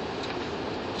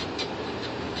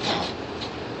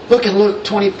 Look in Luke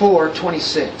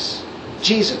 24:26.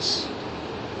 Jesus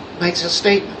makes a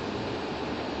statement.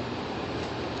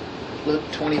 Luke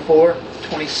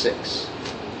 24:26.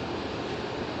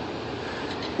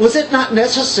 Was it not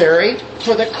necessary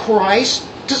for the Christ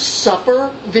to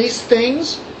suffer these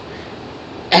things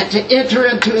and to enter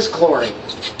into His glory?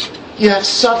 You have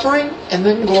suffering and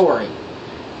then glory.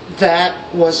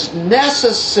 That was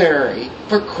necessary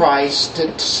for Christ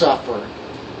to suffer.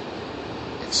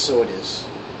 And so it is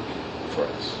for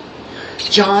us.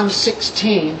 John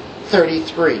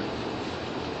 16:33.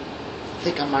 I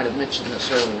think I might have mentioned this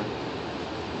earlier.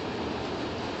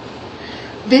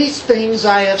 These things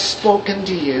I have spoken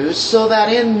to you, so that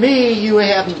in me you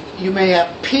may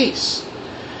have peace.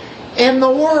 In the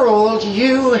world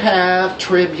you have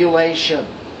tribulation.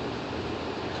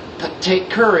 But take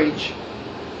courage.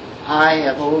 I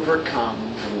have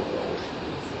overcome the world.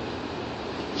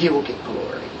 You will get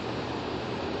glory.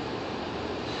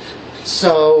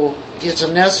 So it's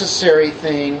a necessary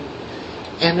thing.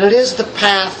 And it is the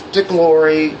path to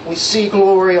glory. We see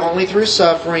glory only through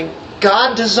suffering.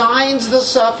 God designs the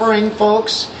suffering,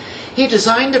 folks. He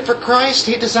designed it for Christ.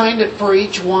 He designed it for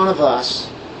each one of us.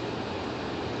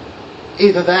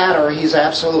 Either that or He's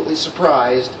absolutely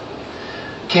surprised.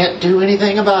 Can't do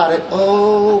anything about it.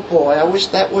 Oh boy, I wish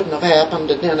that wouldn't have happened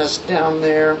to Dennis down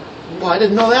there. Well, I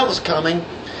didn't know that was coming.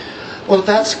 Well, if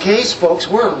that's the case, folks,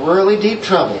 we're in really deep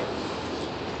trouble.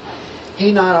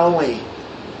 He not only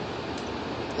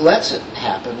lets it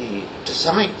happen, He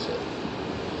designs it.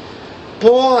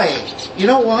 Boy, you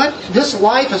know what? This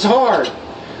life is hard.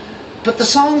 But the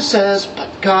song says,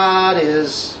 but God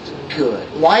is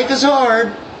good. Life is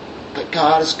hard, but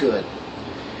God is good.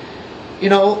 You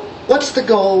know, what's the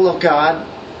goal of God?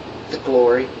 The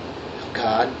glory of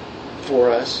God for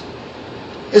us.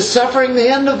 Is suffering the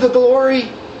end of the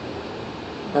glory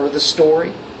or the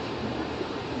story?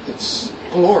 It's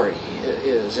glory, it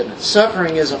is. And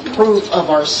suffering is a proof of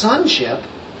our sonship.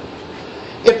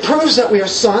 It proves that we are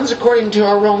sons according to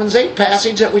our Romans 8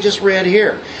 passage that we just read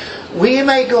here. We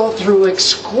may go through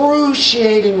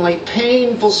excruciatingly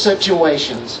painful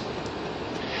situations.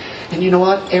 And you know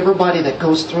what? Everybody that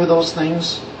goes through those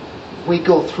things, we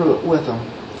go through it with them.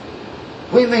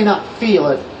 We may not feel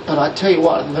it, but I tell you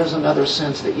what, there's another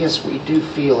sense that yes, we do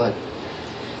feel it.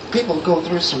 People go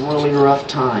through some really rough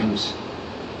times.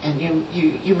 And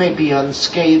you may be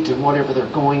unscathed in whatever they're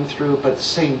going through, but at the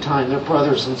same time, they're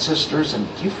brothers and sisters, and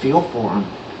you feel for them.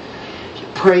 You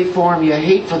pray for them. You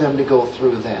hate for them to go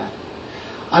through that.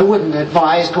 I wouldn't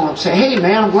advise going and say, hey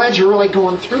man, I'm glad you're really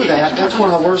going through that. That's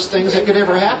one of the worst things that could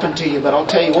ever happen to you. But I'll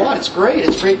tell you what, it's great.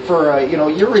 It's great for, you're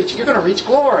going to reach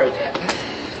glory.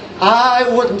 I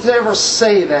wouldn't ever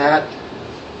say that.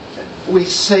 We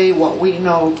say what we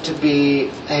know to be,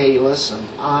 hey, listen,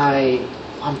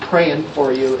 I'm praying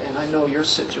for you, and I know your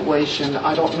situation.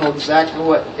 I don't know exactly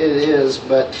what it is,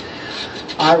 but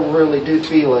I really do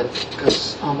feel it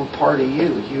because I'm a part of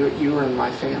you. You are in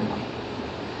my family.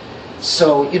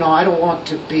 So, I don't want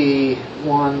to be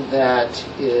one that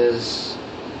is,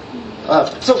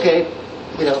 it's okay,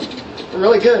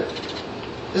 really good.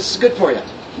 This is good for you.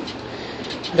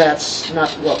 That's not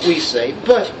what we say,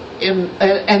 but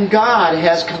and God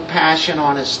has compassion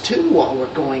on us too while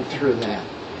we're going through that.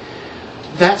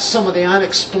 That's some of the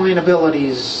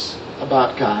unexplainabilities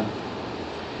about God.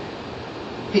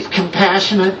 He's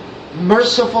compassionate,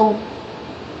 merciful.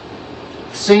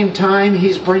 At the same time,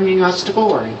 He's bringing us to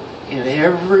glory in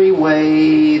every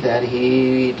way that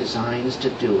He designs to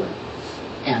do it.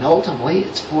 And ultimately,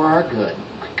 it's for our good.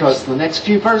 Because the next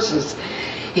few verses,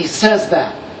 He says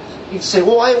that. You'd say,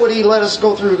 well, why would He let us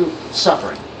go through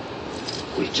suffering?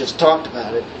 We just talked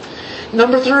about it.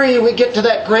 Number 3, we get to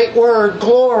that great word,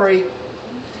 glory.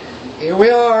 Here we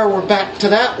are, we're back to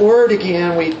that word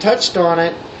again. We touched on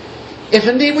it. If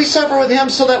indeed we suffer with Him,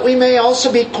 so that we may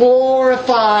also be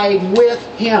glorified with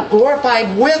Him.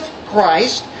 Glorified with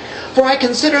Christ. For I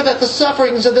consider that the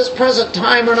sufferings of this present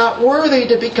time are not worthy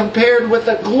to be compared with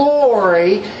the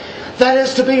glory that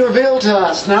is to be revealed to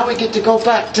us. Now we get to go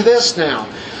back to this now.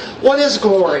 What is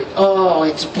glory? Oh,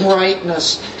 it's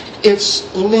brightness.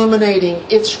 It's illuminating.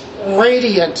 It's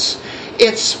radiance.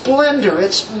 It's splendor.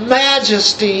 It's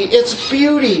majesty. It's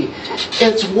beauty.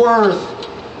 It's worth.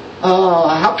 Oh,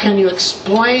 how can you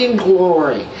explain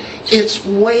glory? It's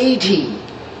weighty.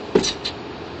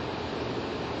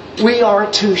 We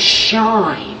are to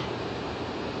shine.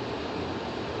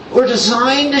 We're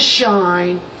designed to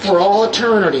shine for all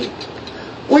eternity.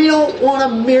 We don't want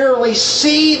to merely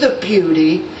see the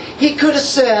beauty. He could have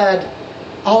said,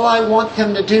 all I want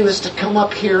them to do is to come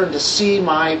up here and to see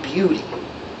my beauty.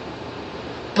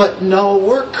 But no,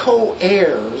 we're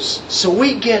co-heirs, so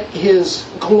we get His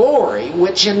glory,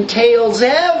 which entails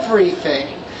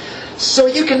everything. So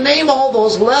you can name all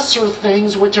those lesser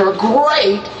things which are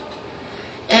great,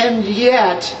 and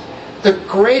yet the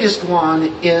greatest one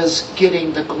is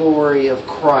getting the glory of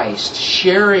Christ.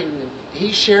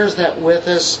 He shares that with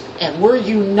us, and we're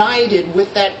united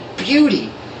with that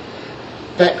beauty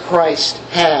that Christ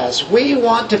has. We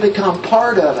want to become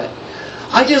part of it.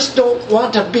 I just don't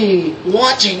want to be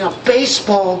watching a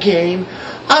baseball game.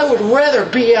 I would rather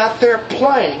be out there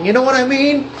playing. You know what I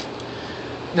mean?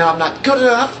 Now, I'm not good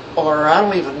enough, or I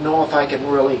don't even know if I can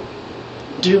really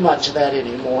do much of that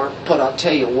anymore, but I'll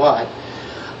tell you what,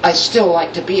 I still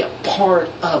like to be a part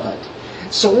of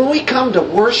it. So when we come to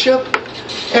worship,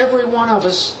 every one of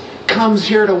us comes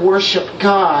here to worship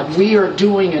God. We are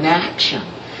doing an action.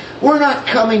 We're not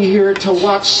coming here to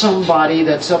watch somebody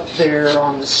that's up there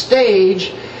on the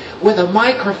stage with a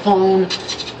microphone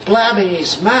blabbing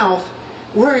his mouth.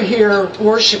 We're here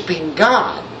worshiping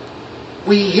God.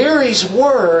 We hear His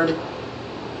Word,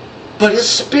 but His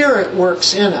Spirit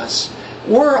works in us.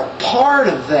 We're a part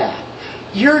of that.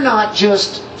 You're not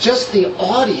just the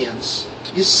audience.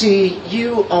 You see,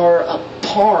 you are a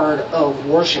part of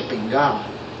worshiping God.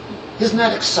 Isn't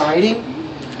that exciting?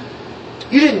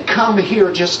 You didn't come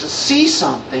here just to see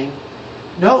something.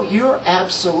 No, you're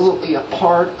absolutely a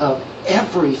part of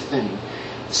everything.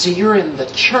 See, you're in the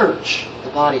church, the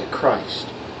body of Christ.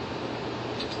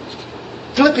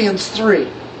 Philippians 3,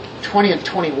 20 and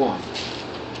 21.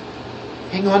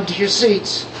 Hang on to your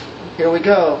seats. Here we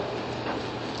go.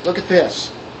 Look at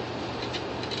this.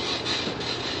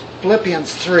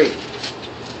 Philippians 3,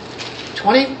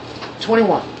 20,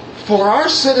 21. For our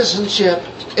citizenship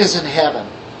is in heaven.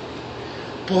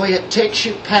 Boy, it takes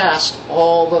you past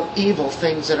all the evil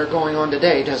things that are going on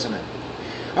today, doesn't it?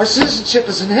 Our citizenship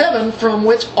is in heaven, from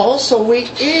which also we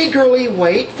eagerly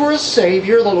wait for a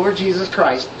Savior, the Lord Jesus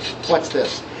Christ. What's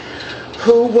this?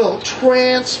 Who will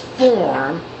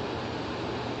transform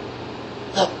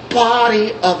the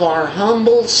body of our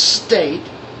humble state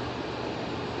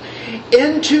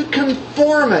into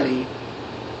conformity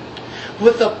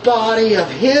with the body of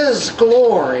His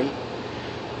glory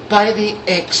by the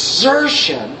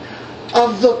exertion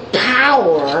of the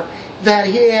power that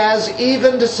He has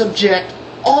even to subject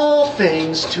all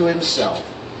things to Himself.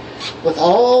 With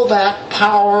all that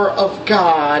power of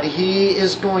God, He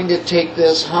is going to take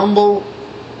this humble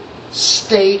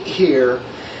state here,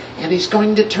 and He's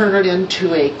going to turn it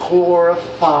into a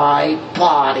glorified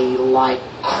body like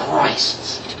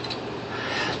Christ's.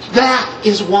 That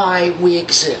is why we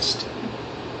exist.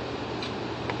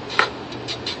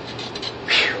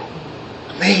 Whew.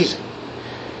 Amazing.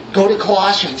 Go to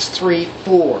Colossians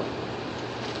 3:4.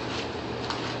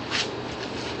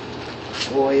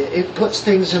 Boy, it puts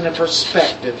things into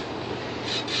perspective.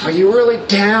 Are you really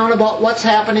down about what's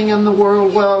happening in the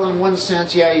world? Well, in one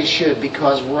sense, yeah, you should,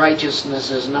 because righteousness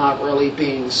is not really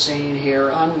being seen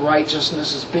here.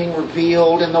 Unrighteousness is being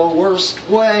revealed in the worst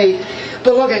way.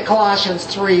 But look at Colossians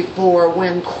 3:4.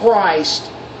 When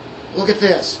Christ, look at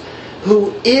this,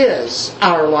 who is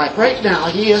our life. Right now,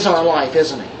 He is our life,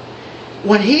 isn't He?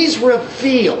 When He's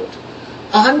revealed,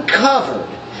 uncovered,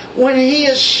 when He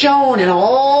is shown in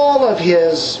all of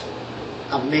His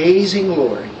amazing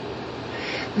glory,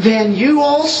 then you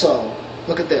also,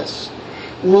 look at this,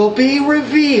 will be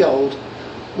revealed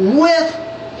with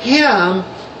Him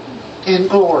in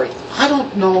glory. I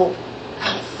don't know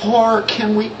how far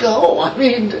can we go. I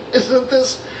mean, isn't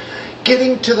this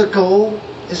getting to the goal?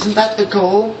 Isn't that the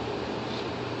goal?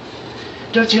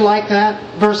 Don't you like that?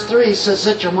 Verse 3 says,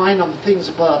 set your mind on the things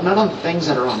above, not on the things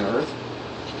that are on earth.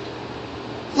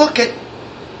 Look at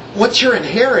what you're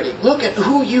inheriting. Look at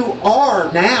who you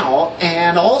are now,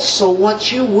 and also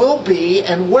what you will be,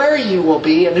 and where you will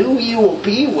be, and who you will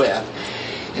be with.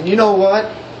 And you know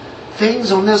what?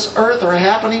 Things on this earth are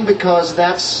happening because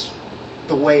that's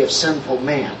the way of sinful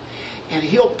man. And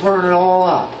He'll burn it all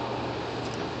up.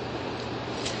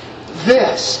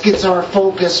 This gets our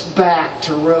focus back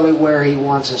to really where He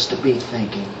wants us to be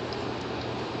thinking.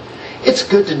 It's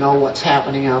good to know what's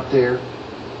happening out there.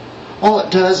 All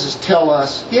it does is tell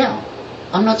us, yeah,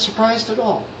 I'm not surprised at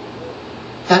all.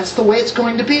 That's the way it's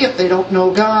going to be if they don't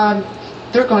know God.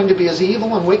 They're going to be as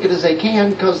evil and wicked as they can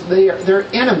because their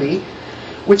enemy,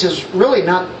 which is really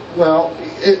not,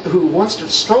 who wants to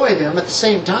destroy them, at the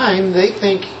same time, they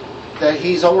think that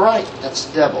he's all right. That's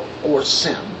the devil, or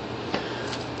sin,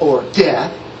 or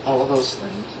death, all of those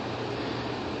things.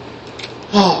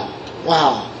 Oh,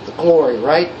 wow, the glory,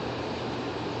 right?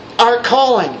 Our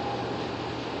calling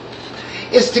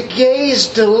is to gaze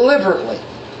deliberately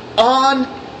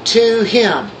onto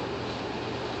Him.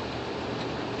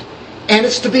 And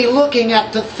it's to be looking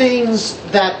at the things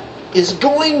that is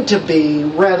going to be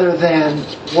rather than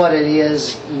what it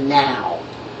is now.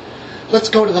 Let's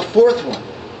go to the fourth one.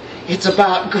 It's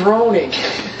about groaning.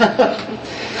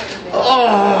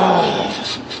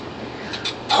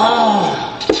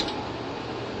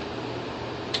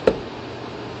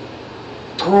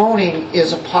 Groaning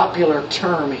is a popular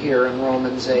term here in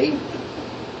Romans 8.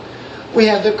 We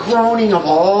have the groaning of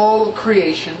all of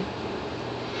creation.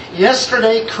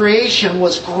 Yesterday, creation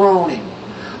was groaning.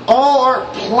 All our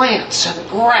plants and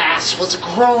grass was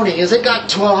groaning as it got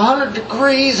to 100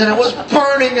 degrees and it was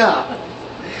burning up.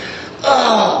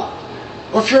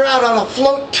 Or if you're out on a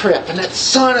float trip and that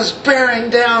sun is bearing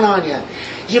down on you,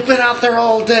 you've been out there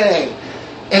all day,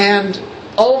 and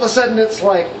all of a sudden it's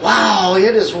like, wow,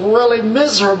 it is really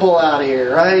miserable out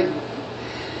here, right?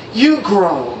 You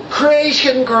groan.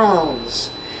 Creation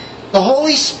groans. The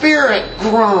Holy Spirit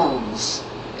groans,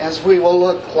 as we will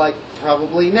look like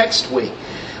probably next week.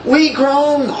 We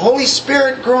groan, the Holy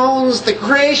Spirit groans, the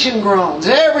creation groans,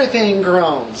 everything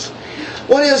groans.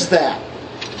 What is that?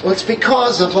 Well, it's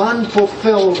because of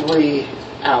unfulfilled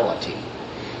reality.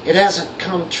 It hasn't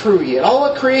come true yet. All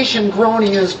of creation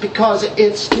groaning is because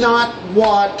it's not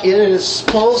what it is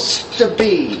supposed to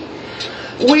be.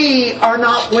 We are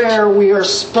not where we are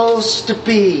supposed to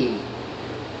be.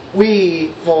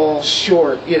 We fall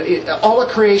short. All of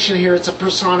creation here, it's a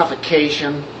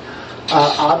personification.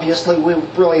 Obviously, we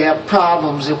would really have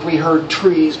problems if we heard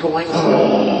trees going,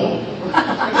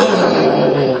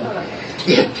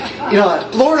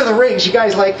 Lord of the Rings, you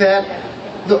guys like that?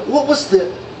 There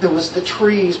was the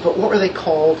trees, but what were they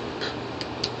called?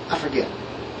 I forget.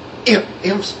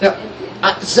 Imps. No,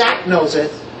 Zach knows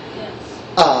it.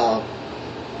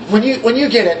 When you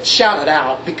get it, shout it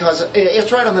out, because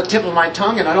it's right on the tip of my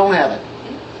tongue and I don't have it.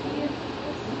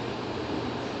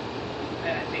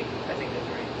 I think that's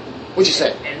right. What'd you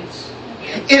say?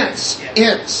 Ints.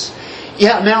 Ints.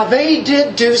 Yeah, now they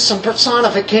did do some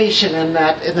personification in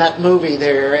that movie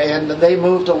there, and they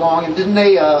moved along, and didn't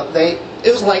they?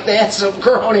 It was like they had some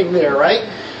groaning there, right?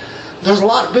 There's a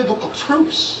lot of biblical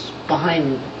truths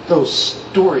behind those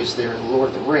stories there in the Lord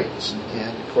of the Rings,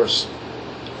 and of course,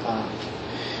 I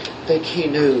think he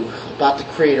knew about the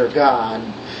Creator God,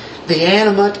 the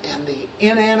animate and the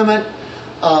inanimate.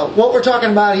 What we're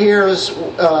talking about here is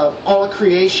all of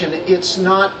creation. It's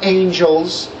not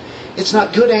angels. It's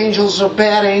not good angels or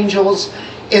bad angels.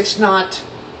 It's not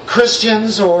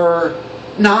Christians or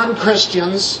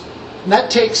non-Christians. That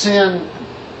takes in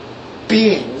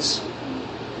beings.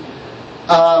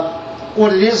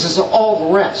 What it is all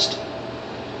the rest.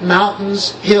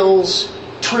 Mountains, hills,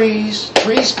 trees.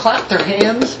 Trees clap their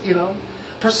hands,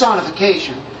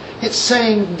 personification. It's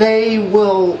saying they're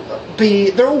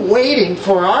waiting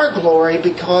for our glory,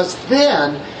 because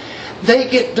then they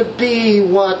get to be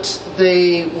what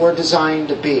they were designed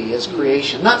to be as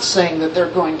creation. Not saying that they're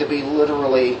going to be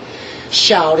literally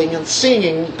shouting and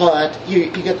singing, but you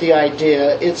get the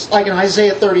idea. It's like in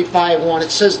Isaiah 35:1,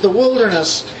 it says, the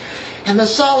wilderness and the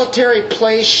solitary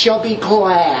place shall be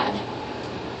glad.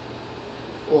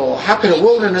 Well, how could a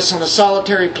wilderness and a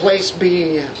solitary place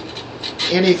be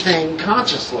anything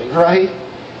consciously, right?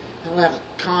 They don't have a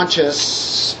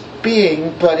conscious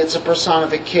being, but it's a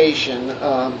personification.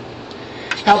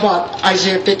 How about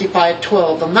Isaiah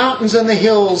 55:12? The mountains and the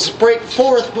hills break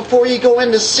forth before you go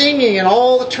into singing, and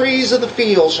all the trees of the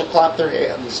field shall clap their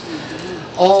hands.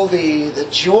 All the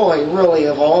joy, really,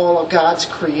 of all of God's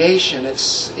creation.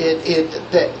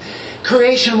 The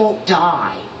creation won't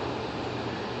die.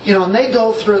 And they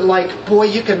go through,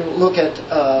 you can look at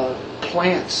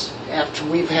plants after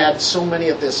we've had so many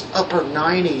of this upper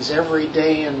 90s every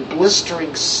day and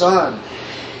blistering sun.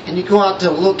 And you go out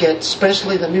to look at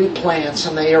especially the new plants,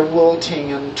 and they are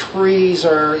wilting, and trees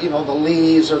are, the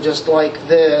leaves are just like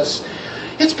this.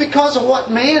 It's because of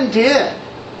what man did.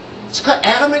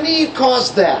 Adam and Eve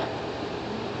caused that.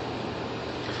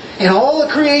 And all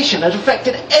the creation, it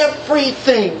affected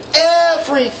everything,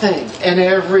 and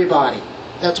everybody.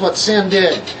 That's what sin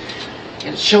did.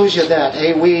 And it shows you that,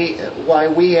 why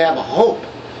we have a hope.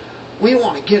 We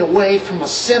want to get away from a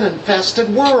sin-infested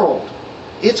world.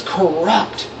 It's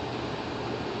corrupt.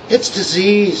 It's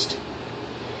diseased.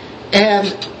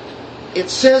 And it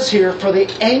says here, for the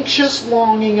anxious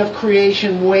longing of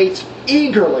creation waits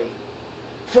eagerly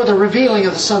for the revealing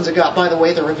of the sons of God. By the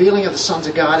way, the revealing of the sons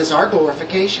of God is our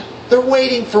glorification. They're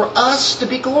waiting for us to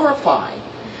be glorified.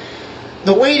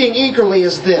 The waiting eagerly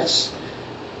is this.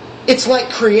 It's like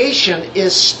creation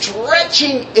is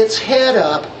stretching its head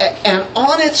up and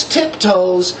on its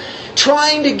tiptoes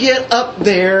trying to get up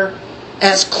there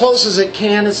as close as it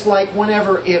can. It's like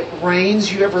whenever it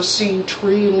rains. You ever seen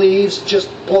tree leaves just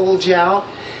bulge out?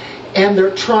 And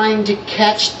they're trying to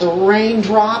catch the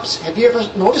raindrops. Have you ever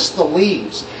noticed the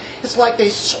leaves? It's like they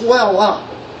swell up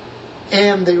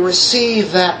and they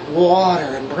receive that water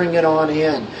and bring it on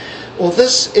in. Well,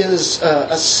 this is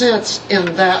a sense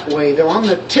in that way. They're on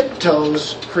the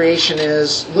tiptoes, creation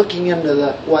is, looking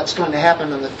into what's going to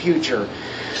happen in the future.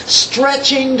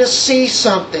 Stretching to see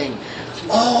something.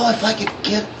 Oh, if I could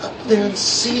get up there and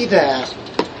see that.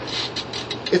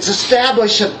 It's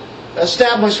establishment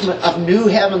of new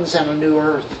heavens and a new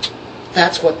earth.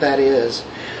 That's what that is.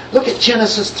 Look at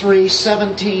Genesis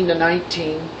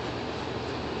 3:17-19.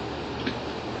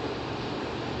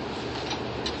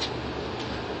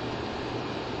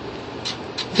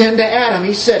 Then to Adam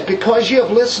he said, because you have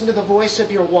listened to the voice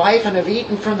of your wife and have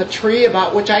eaten from the tree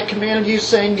about which I commanded you,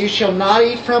 saying, you shall not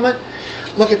eat from it.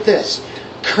 Look at this.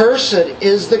 Cursed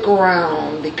is the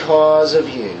ground because of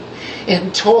you.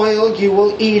 In toil you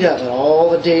will eat of it all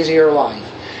the days of your life.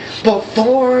 Both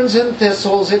thorns and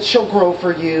thistles it shall grow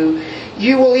for you.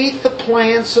 You will eat the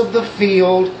plants of the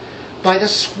field. By the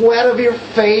sweat of your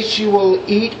face you will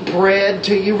eat bread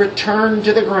till you return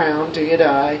to the ground, till you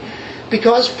die.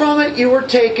 Because from it you were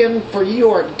taken, for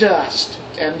you are dust,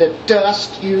 and to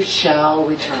dust you shall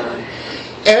return.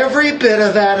 Every bit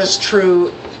of that is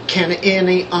true. Can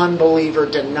any unbeliever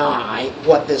deny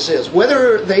what this is?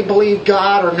 Whether they believe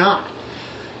God or not.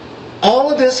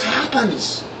 All of this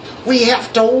happens. We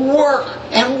have to work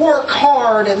and work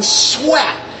hard and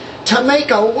sweat to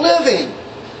make a living.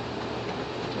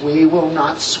 We will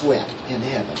not sweat in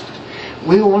heaven.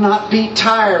 We will not be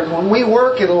tired. When we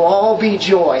work, it'll all be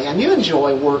joy. And you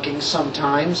enjoy working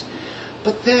sometimes.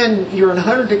 But then you're in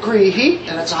 100-degree heat,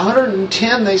 and it's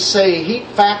 110, they say, heat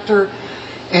factor.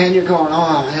 And you're going,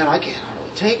 oh man, I can't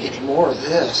hardly take any more of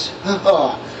this.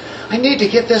 Oh, I need to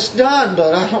get this done,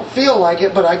 but I don't feel like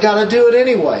it, but I got to do it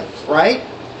anyway. Right?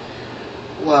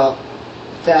 Well,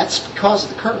 that's because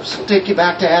of the curse. It'll take you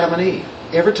back to Adam and Eve.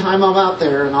 Every time I'm out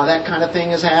there and all that kind of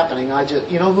thing is happening,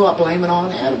 you know who I blame it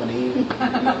on? Adam and Eve.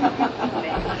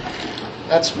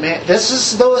 That's man. This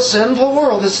is the sinful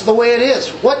world. This is the way it is.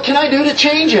 What can I do to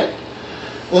change it?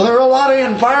 Well, there are a lot of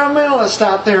environmentalists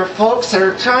out there, folks, that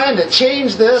are trying to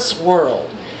change this world.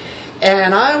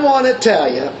 And I want to tell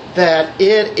you that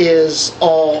it is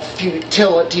all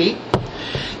futility.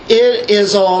 It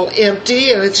is all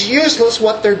empty, and it's useless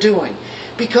what they're doing.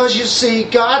 Because you see,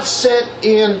 God set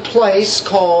in place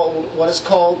what is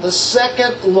called the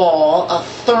second law of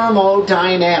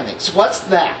thermodynamics. What's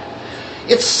that?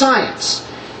 It's science.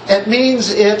 It means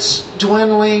it's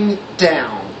dwindling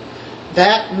down.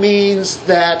 That means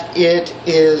that it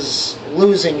is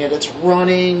losing it. It's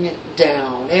running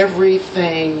down.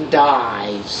 Everything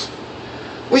dies.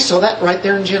 We saw that right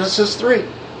there in Genesis 3.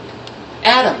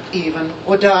 Adam even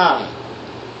would die.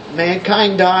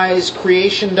 Mankind dies,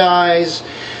 creation dies,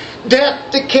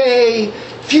 death, decay,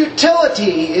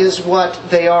 futility is what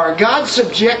they are. God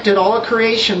subjected all of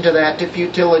creation to that, to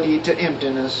futility, to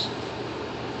emptiness.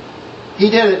 He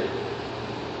did it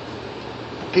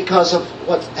because of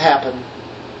what happened.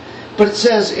 But it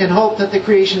says, in hope that the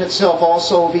creation itself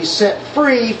also will be set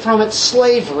free from its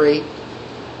slavery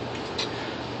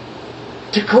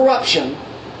to corruption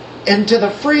and to the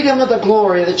freedom of the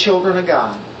glory of the children of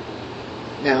God.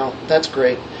 Now, that's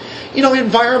great. You know,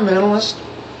 environmentalists,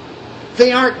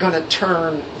 they aren't going to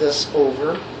turn this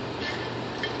over.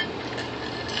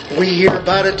 We hear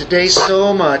about it today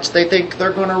so much. They think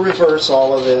they're going to reverse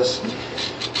all of this.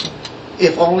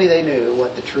 If only they knew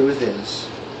what the truth is.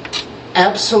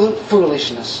 Absolute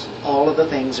foolishness. All of the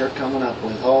things they're coming up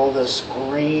with. All this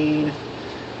green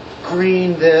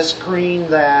this, green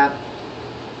that.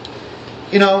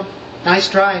 You know, nice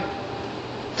try.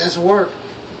 Doesn't work.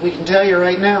 We can tell you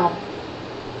right now.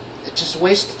 It's just a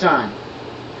waste of time.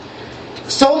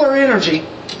 Solar energy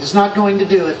is not going to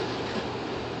do it.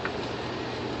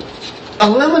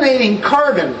 Eliminating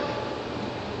carbon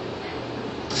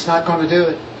is not going to do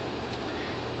it.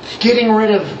 Getting rid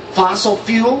of fossil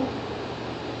fuel,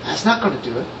 that's not going to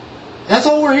do it. That's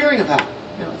all we're hearing about.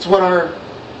 You know, it's what our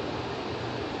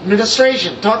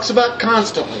administration talks about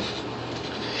constantly.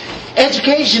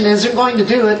 Education isn't going to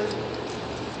do it.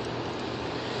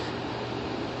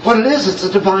 What it is, it's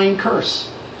a divine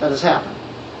curse that has happened.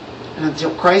 And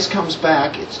until Christ comes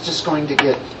back, it's just going to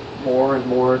get more and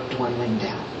more dwindling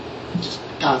down. Just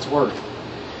God's Word.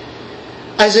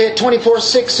 Isaiah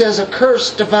 24:6 says, a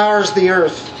curse devours the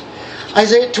earth.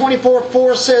 Isaiah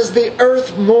 24:4 says, the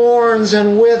earth mourns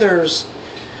and withers.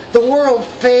 The world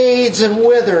fades and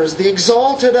withers. The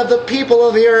exalted of the people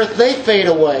of the earth, they fade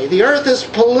away. The earth is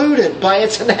polluted by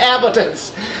its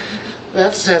inhabitants.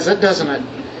 That says it, doesn't it?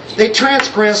 They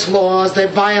transgress laws. They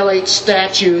violate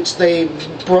statutes. They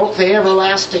broke the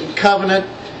everlasting covenant.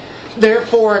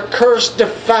 Therefore, a curse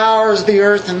devours the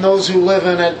earth, and those who live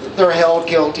in it, they're held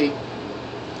guilty.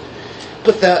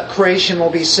 But that creation will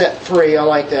be set free. I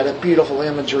like that. A beautiful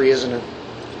imagery, isn't it?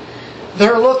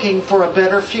 They're looking for a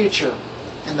better future.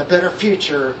 And the better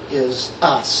future is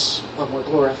us when we're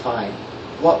glorified.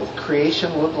 What will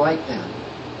creation look like then?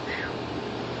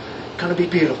 Going to be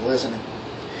beautiful, isn't it?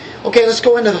 Okay, let's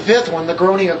go into the fifth one, the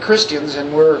groaning of Christians,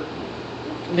 and we're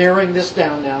narrowing this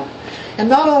down now. And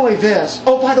not only this,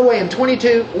 oh, by the way, in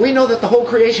 22, we know that the whole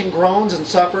creation groans and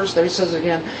suffers. There he says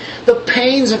again, the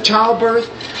pains of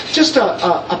childbirth. Just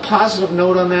a positive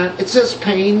note on that. It says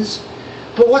pains,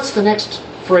 but what's the next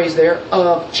phrase there?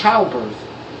 Of childbirth.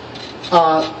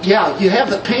 Yeah, you have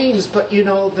the pains, but you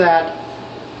know that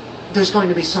there's going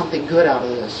to be something good out of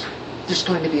this. There's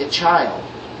going to be a child.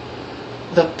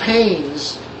 The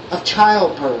pains of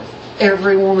childbirth.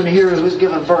 Every woman here who's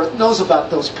given birth knows about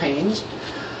those pains.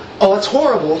 Oh, it's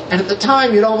horrible. And at the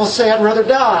time, you'd almost say, I'd rather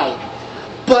die.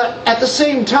 But at the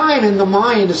same time, in the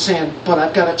mind is saying, but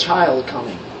I've got a child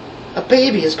coming. A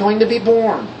baby is going to be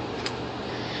born.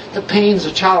 The pains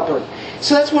of childbirth.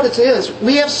 So that's what it is.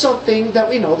 We have something that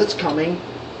we know that's coming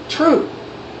true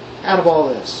out of all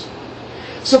this.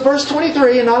 So verse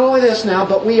 23, and not only this now,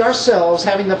 but we ourselves,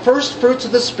 having the first fruits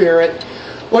of the Spirit.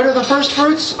 What are the first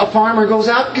fruits? A farmer goes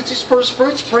out, gets his first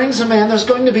fruits, brings them in. There's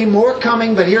going to be more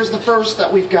coming, but here's the first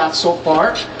that we've got so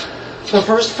far. The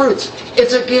first fruits.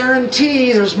 It's a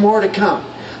guarantee there's more to come.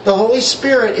 The Holy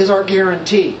Spirit is our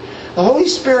guarantee. The Holy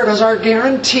Spirit is our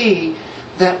guarantee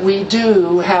that we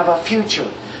do have a future.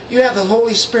 You have the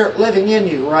Holy Spirit living in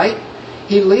you, right?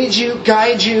 He leads you,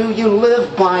 guides you, you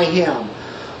live by Him.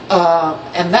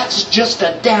 And that's just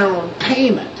a down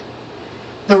payment.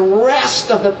 The rest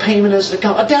of the payment is to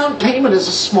come. A down payment is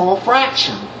a small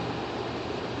fraction.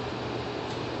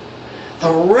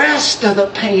 The rest of the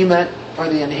payment for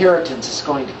the inheritance is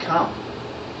going to come.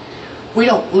 We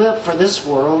don't live for this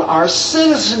world. Our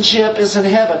citizenship is in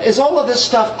heaven. Is all of this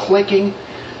stuff clicking?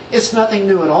 It's nothing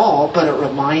new at all, but it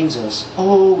reminds us,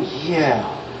 oh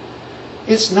yeah,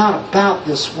 it's not about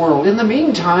this world. In the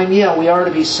meantime, yeah, we are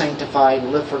to be sanctified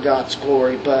and live for God's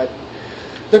glory, but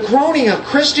the groaning of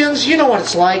Christians, you know what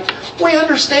it's like. We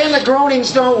understand the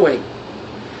groanings, don't we?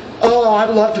 Oh,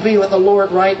 I'd love to be with the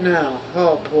Lord right now.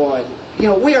 Oh boy. You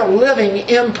know, we are living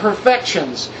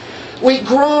imperfections. We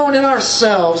groan in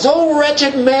ourselves. Oh,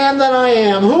 wretched man that I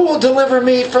am, who will deliver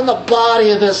me from the body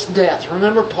of this death?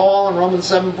 Remember Paul in Romans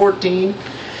 7:14?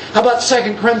 How about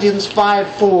 2 Corinthians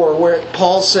 5:4, where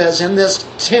Paul says, in this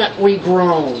tent we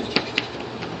groan,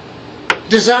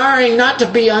 desiring not to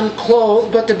be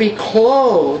unclothed, but to be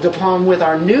clothed upon with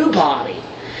our new body,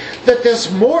 that this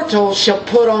mortal shall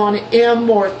put on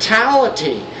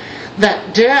immortality,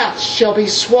 that death shall be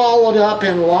swallowed up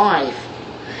in life.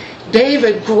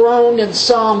 David groaned in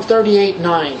Psalm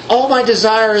 38:9. All my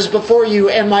desire is before you,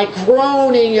 and my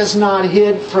groaning is not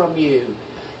hid from you.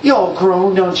 You all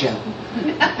groan, don't you?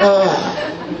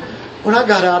 When I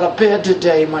got out of bed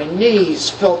today, my knees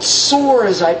felt sore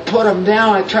as I put them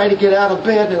down. I tried to get out of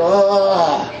bed, and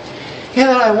and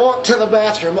then I walked to the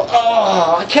bathroom.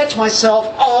 I catch myself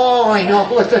awing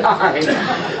all the time.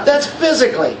 That's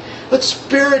physically. But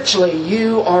spiritually,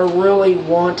 you are really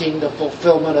wanting the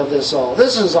fulfillment of this all.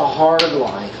 This is a hard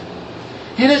life.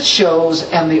 And it shows,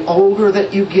 and the older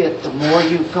that you get, the more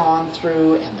you've gone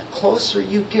through, and the closer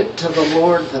you get to the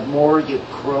Lord, the more you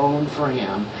groan for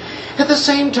Him. At the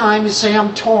same time, you say,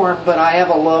 I'm torn, but I have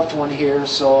a loved one here,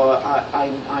 so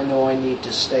I know I need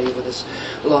to stay with this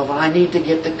loved one. I need to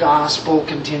get the gospel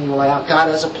continually out. God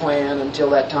has a plan until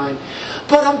that time.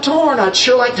 But I'm torn. I'd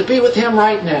sure like to be with Him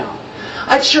right now.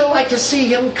 I'd sure like to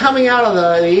see Him coming out of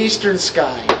the eastern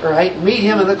sky, right? Meet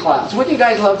Him in the clouds. Wouldn't you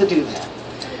guys love to do that?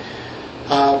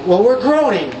 Well, we're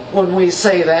groaning when we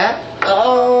say that.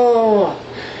 Oh,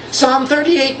 Psalm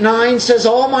 38:9 says,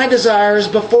 all my desires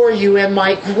before you, and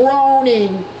my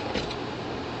groaning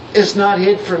is not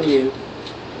hid from you.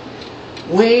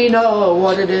 We know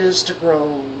what it is to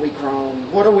groan. We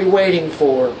groan. What are we waiting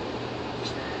for?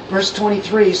 Verse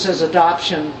 23 says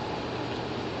adoption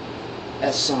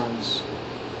as sons.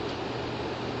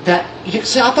 That you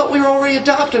say, I thought we were already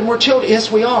adopted and we're children. Yes,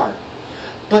 we are.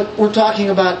 But we're talking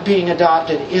about being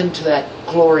adopted into that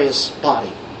glorious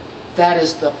body. That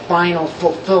is the final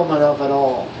fulfillment of it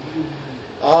all.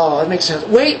 Oh, that makes sense.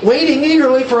 Waiting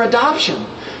eagerly for adoption.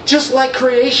 Just like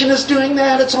creation is doing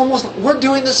that, it's almost, we're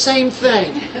doing the same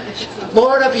thing.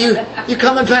 Lord, have you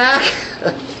coming back?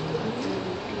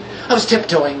 I was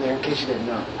tiptoeing there in case you didn't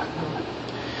know.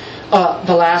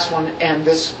 The last one, and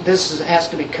this has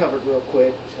to be covered real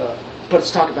quick, but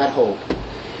it's talking about hope.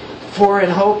 For in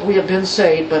hope we have been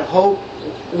saved, but hope,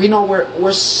 we know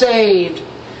we're saved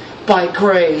by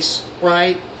grace,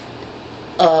 right?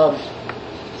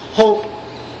 Hope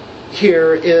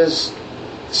here is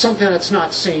something that's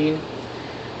not seen.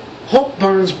 Hope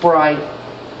burns bright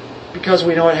because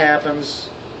we know it happens,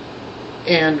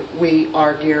 and we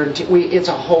are guaranteed. It's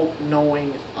a hope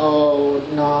knowing, oh,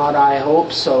 not I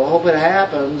hope so. Hope it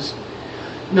happens.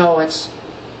 No, it's,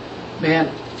 man,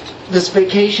 this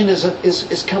vacation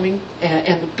is coming,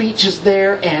 and the beach is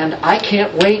there, and I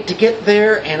can't wait to get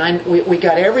there, and we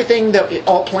got everything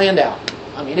all planned out.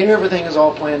 I mean, everything is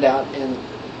all planned out, and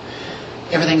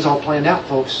everything's all planned out,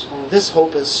 folks. This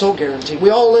hope is so guaranteed. We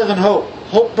all live in hope.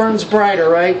 Hope burns brighter,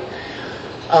 right?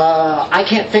 I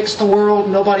can't fix the world.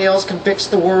 Nobody else can fix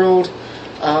the world.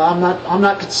 I'm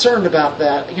not concerned about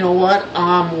that. You know what?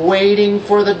 I'm waiting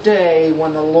for the day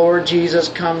when the Lord Jesus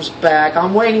comes back.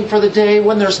 I'm waiting for the day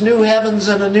when there's new heavens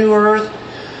and a new earth.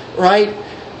 Right?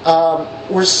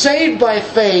 We're saved by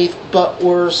faith, but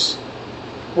we're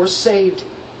saved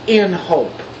in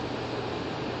hope.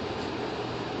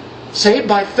 Saved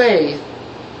by faith,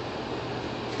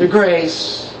 through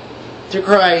grace, through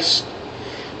Christ,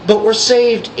 but we're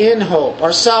saved in hope.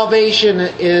 Our salvation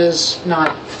is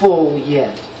not full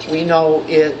yet. We know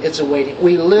it's awaiting.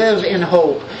 We live in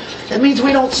hope. That means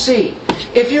we don't see.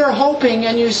 If you're hoping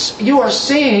and you are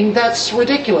seeing, that's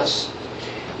ridiculous.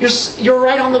 You're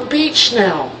right on the beach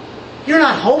now. You're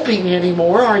not hoping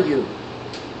anymore, are you?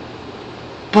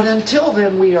 But until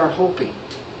then, we are hoping.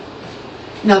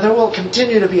 Now, there will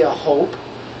continue to be a hope.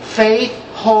 Faith,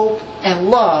 hope,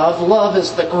 and love. Love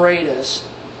is the greatest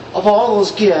of all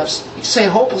those gifts. You say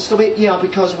hope will still be, yeah,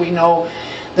 because we know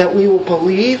that we will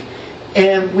believe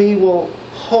and we will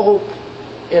hope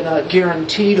in a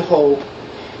guaranteed hope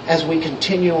as we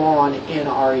continue on in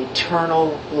our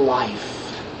eternal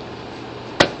life.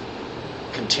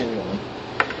 Continually.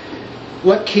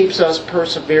 What keeps us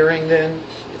persevering then?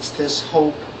 It's this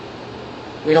hope.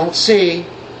 We don't see.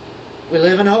 We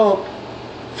live in hope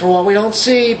for what we don't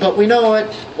see, but we know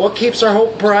it. What keeps our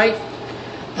hope bright?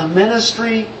 The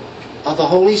ministry of the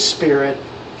Holy Spirit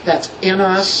that's in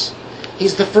us.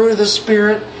 He's the fruit of the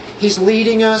Spirit. He's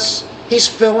leading us. He's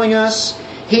filling us.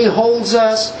 He holds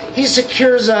us. He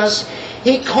secures us.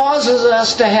 He causes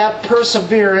us to have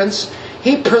perseverance.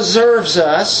 He preserves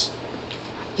us.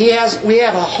 We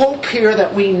have a hope here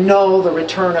that we know the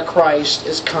return of Christ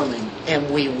is coming. And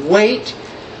we wait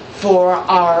for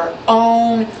our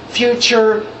own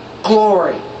future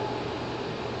glory.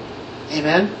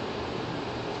 Amen?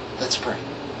 Let's pray.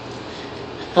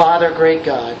 Father, great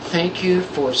God, thank you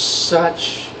for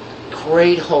such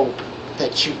great hope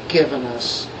that you've given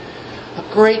us.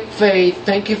 A great faith.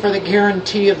 Thank you for the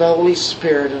guarantee of the Holy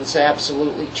Spirit, and it's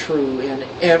absolutely true in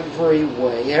every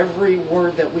way. Every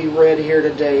word that we read here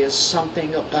today is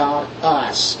something about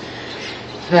us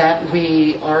that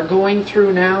we are going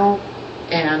through now,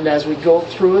 and as we go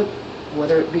through it,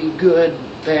 whether it be good,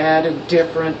 bad, and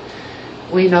different,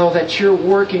 we know that you're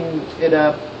working it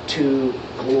up to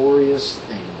glorious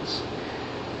things.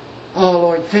 Oh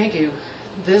Lord, thank you.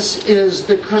 This is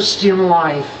the Christian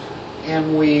life,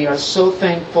 and we are so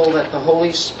thankful that the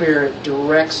Holy Spirit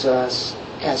directs us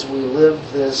as we live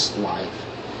this life.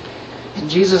 In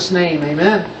Jesus' name,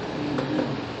 amen.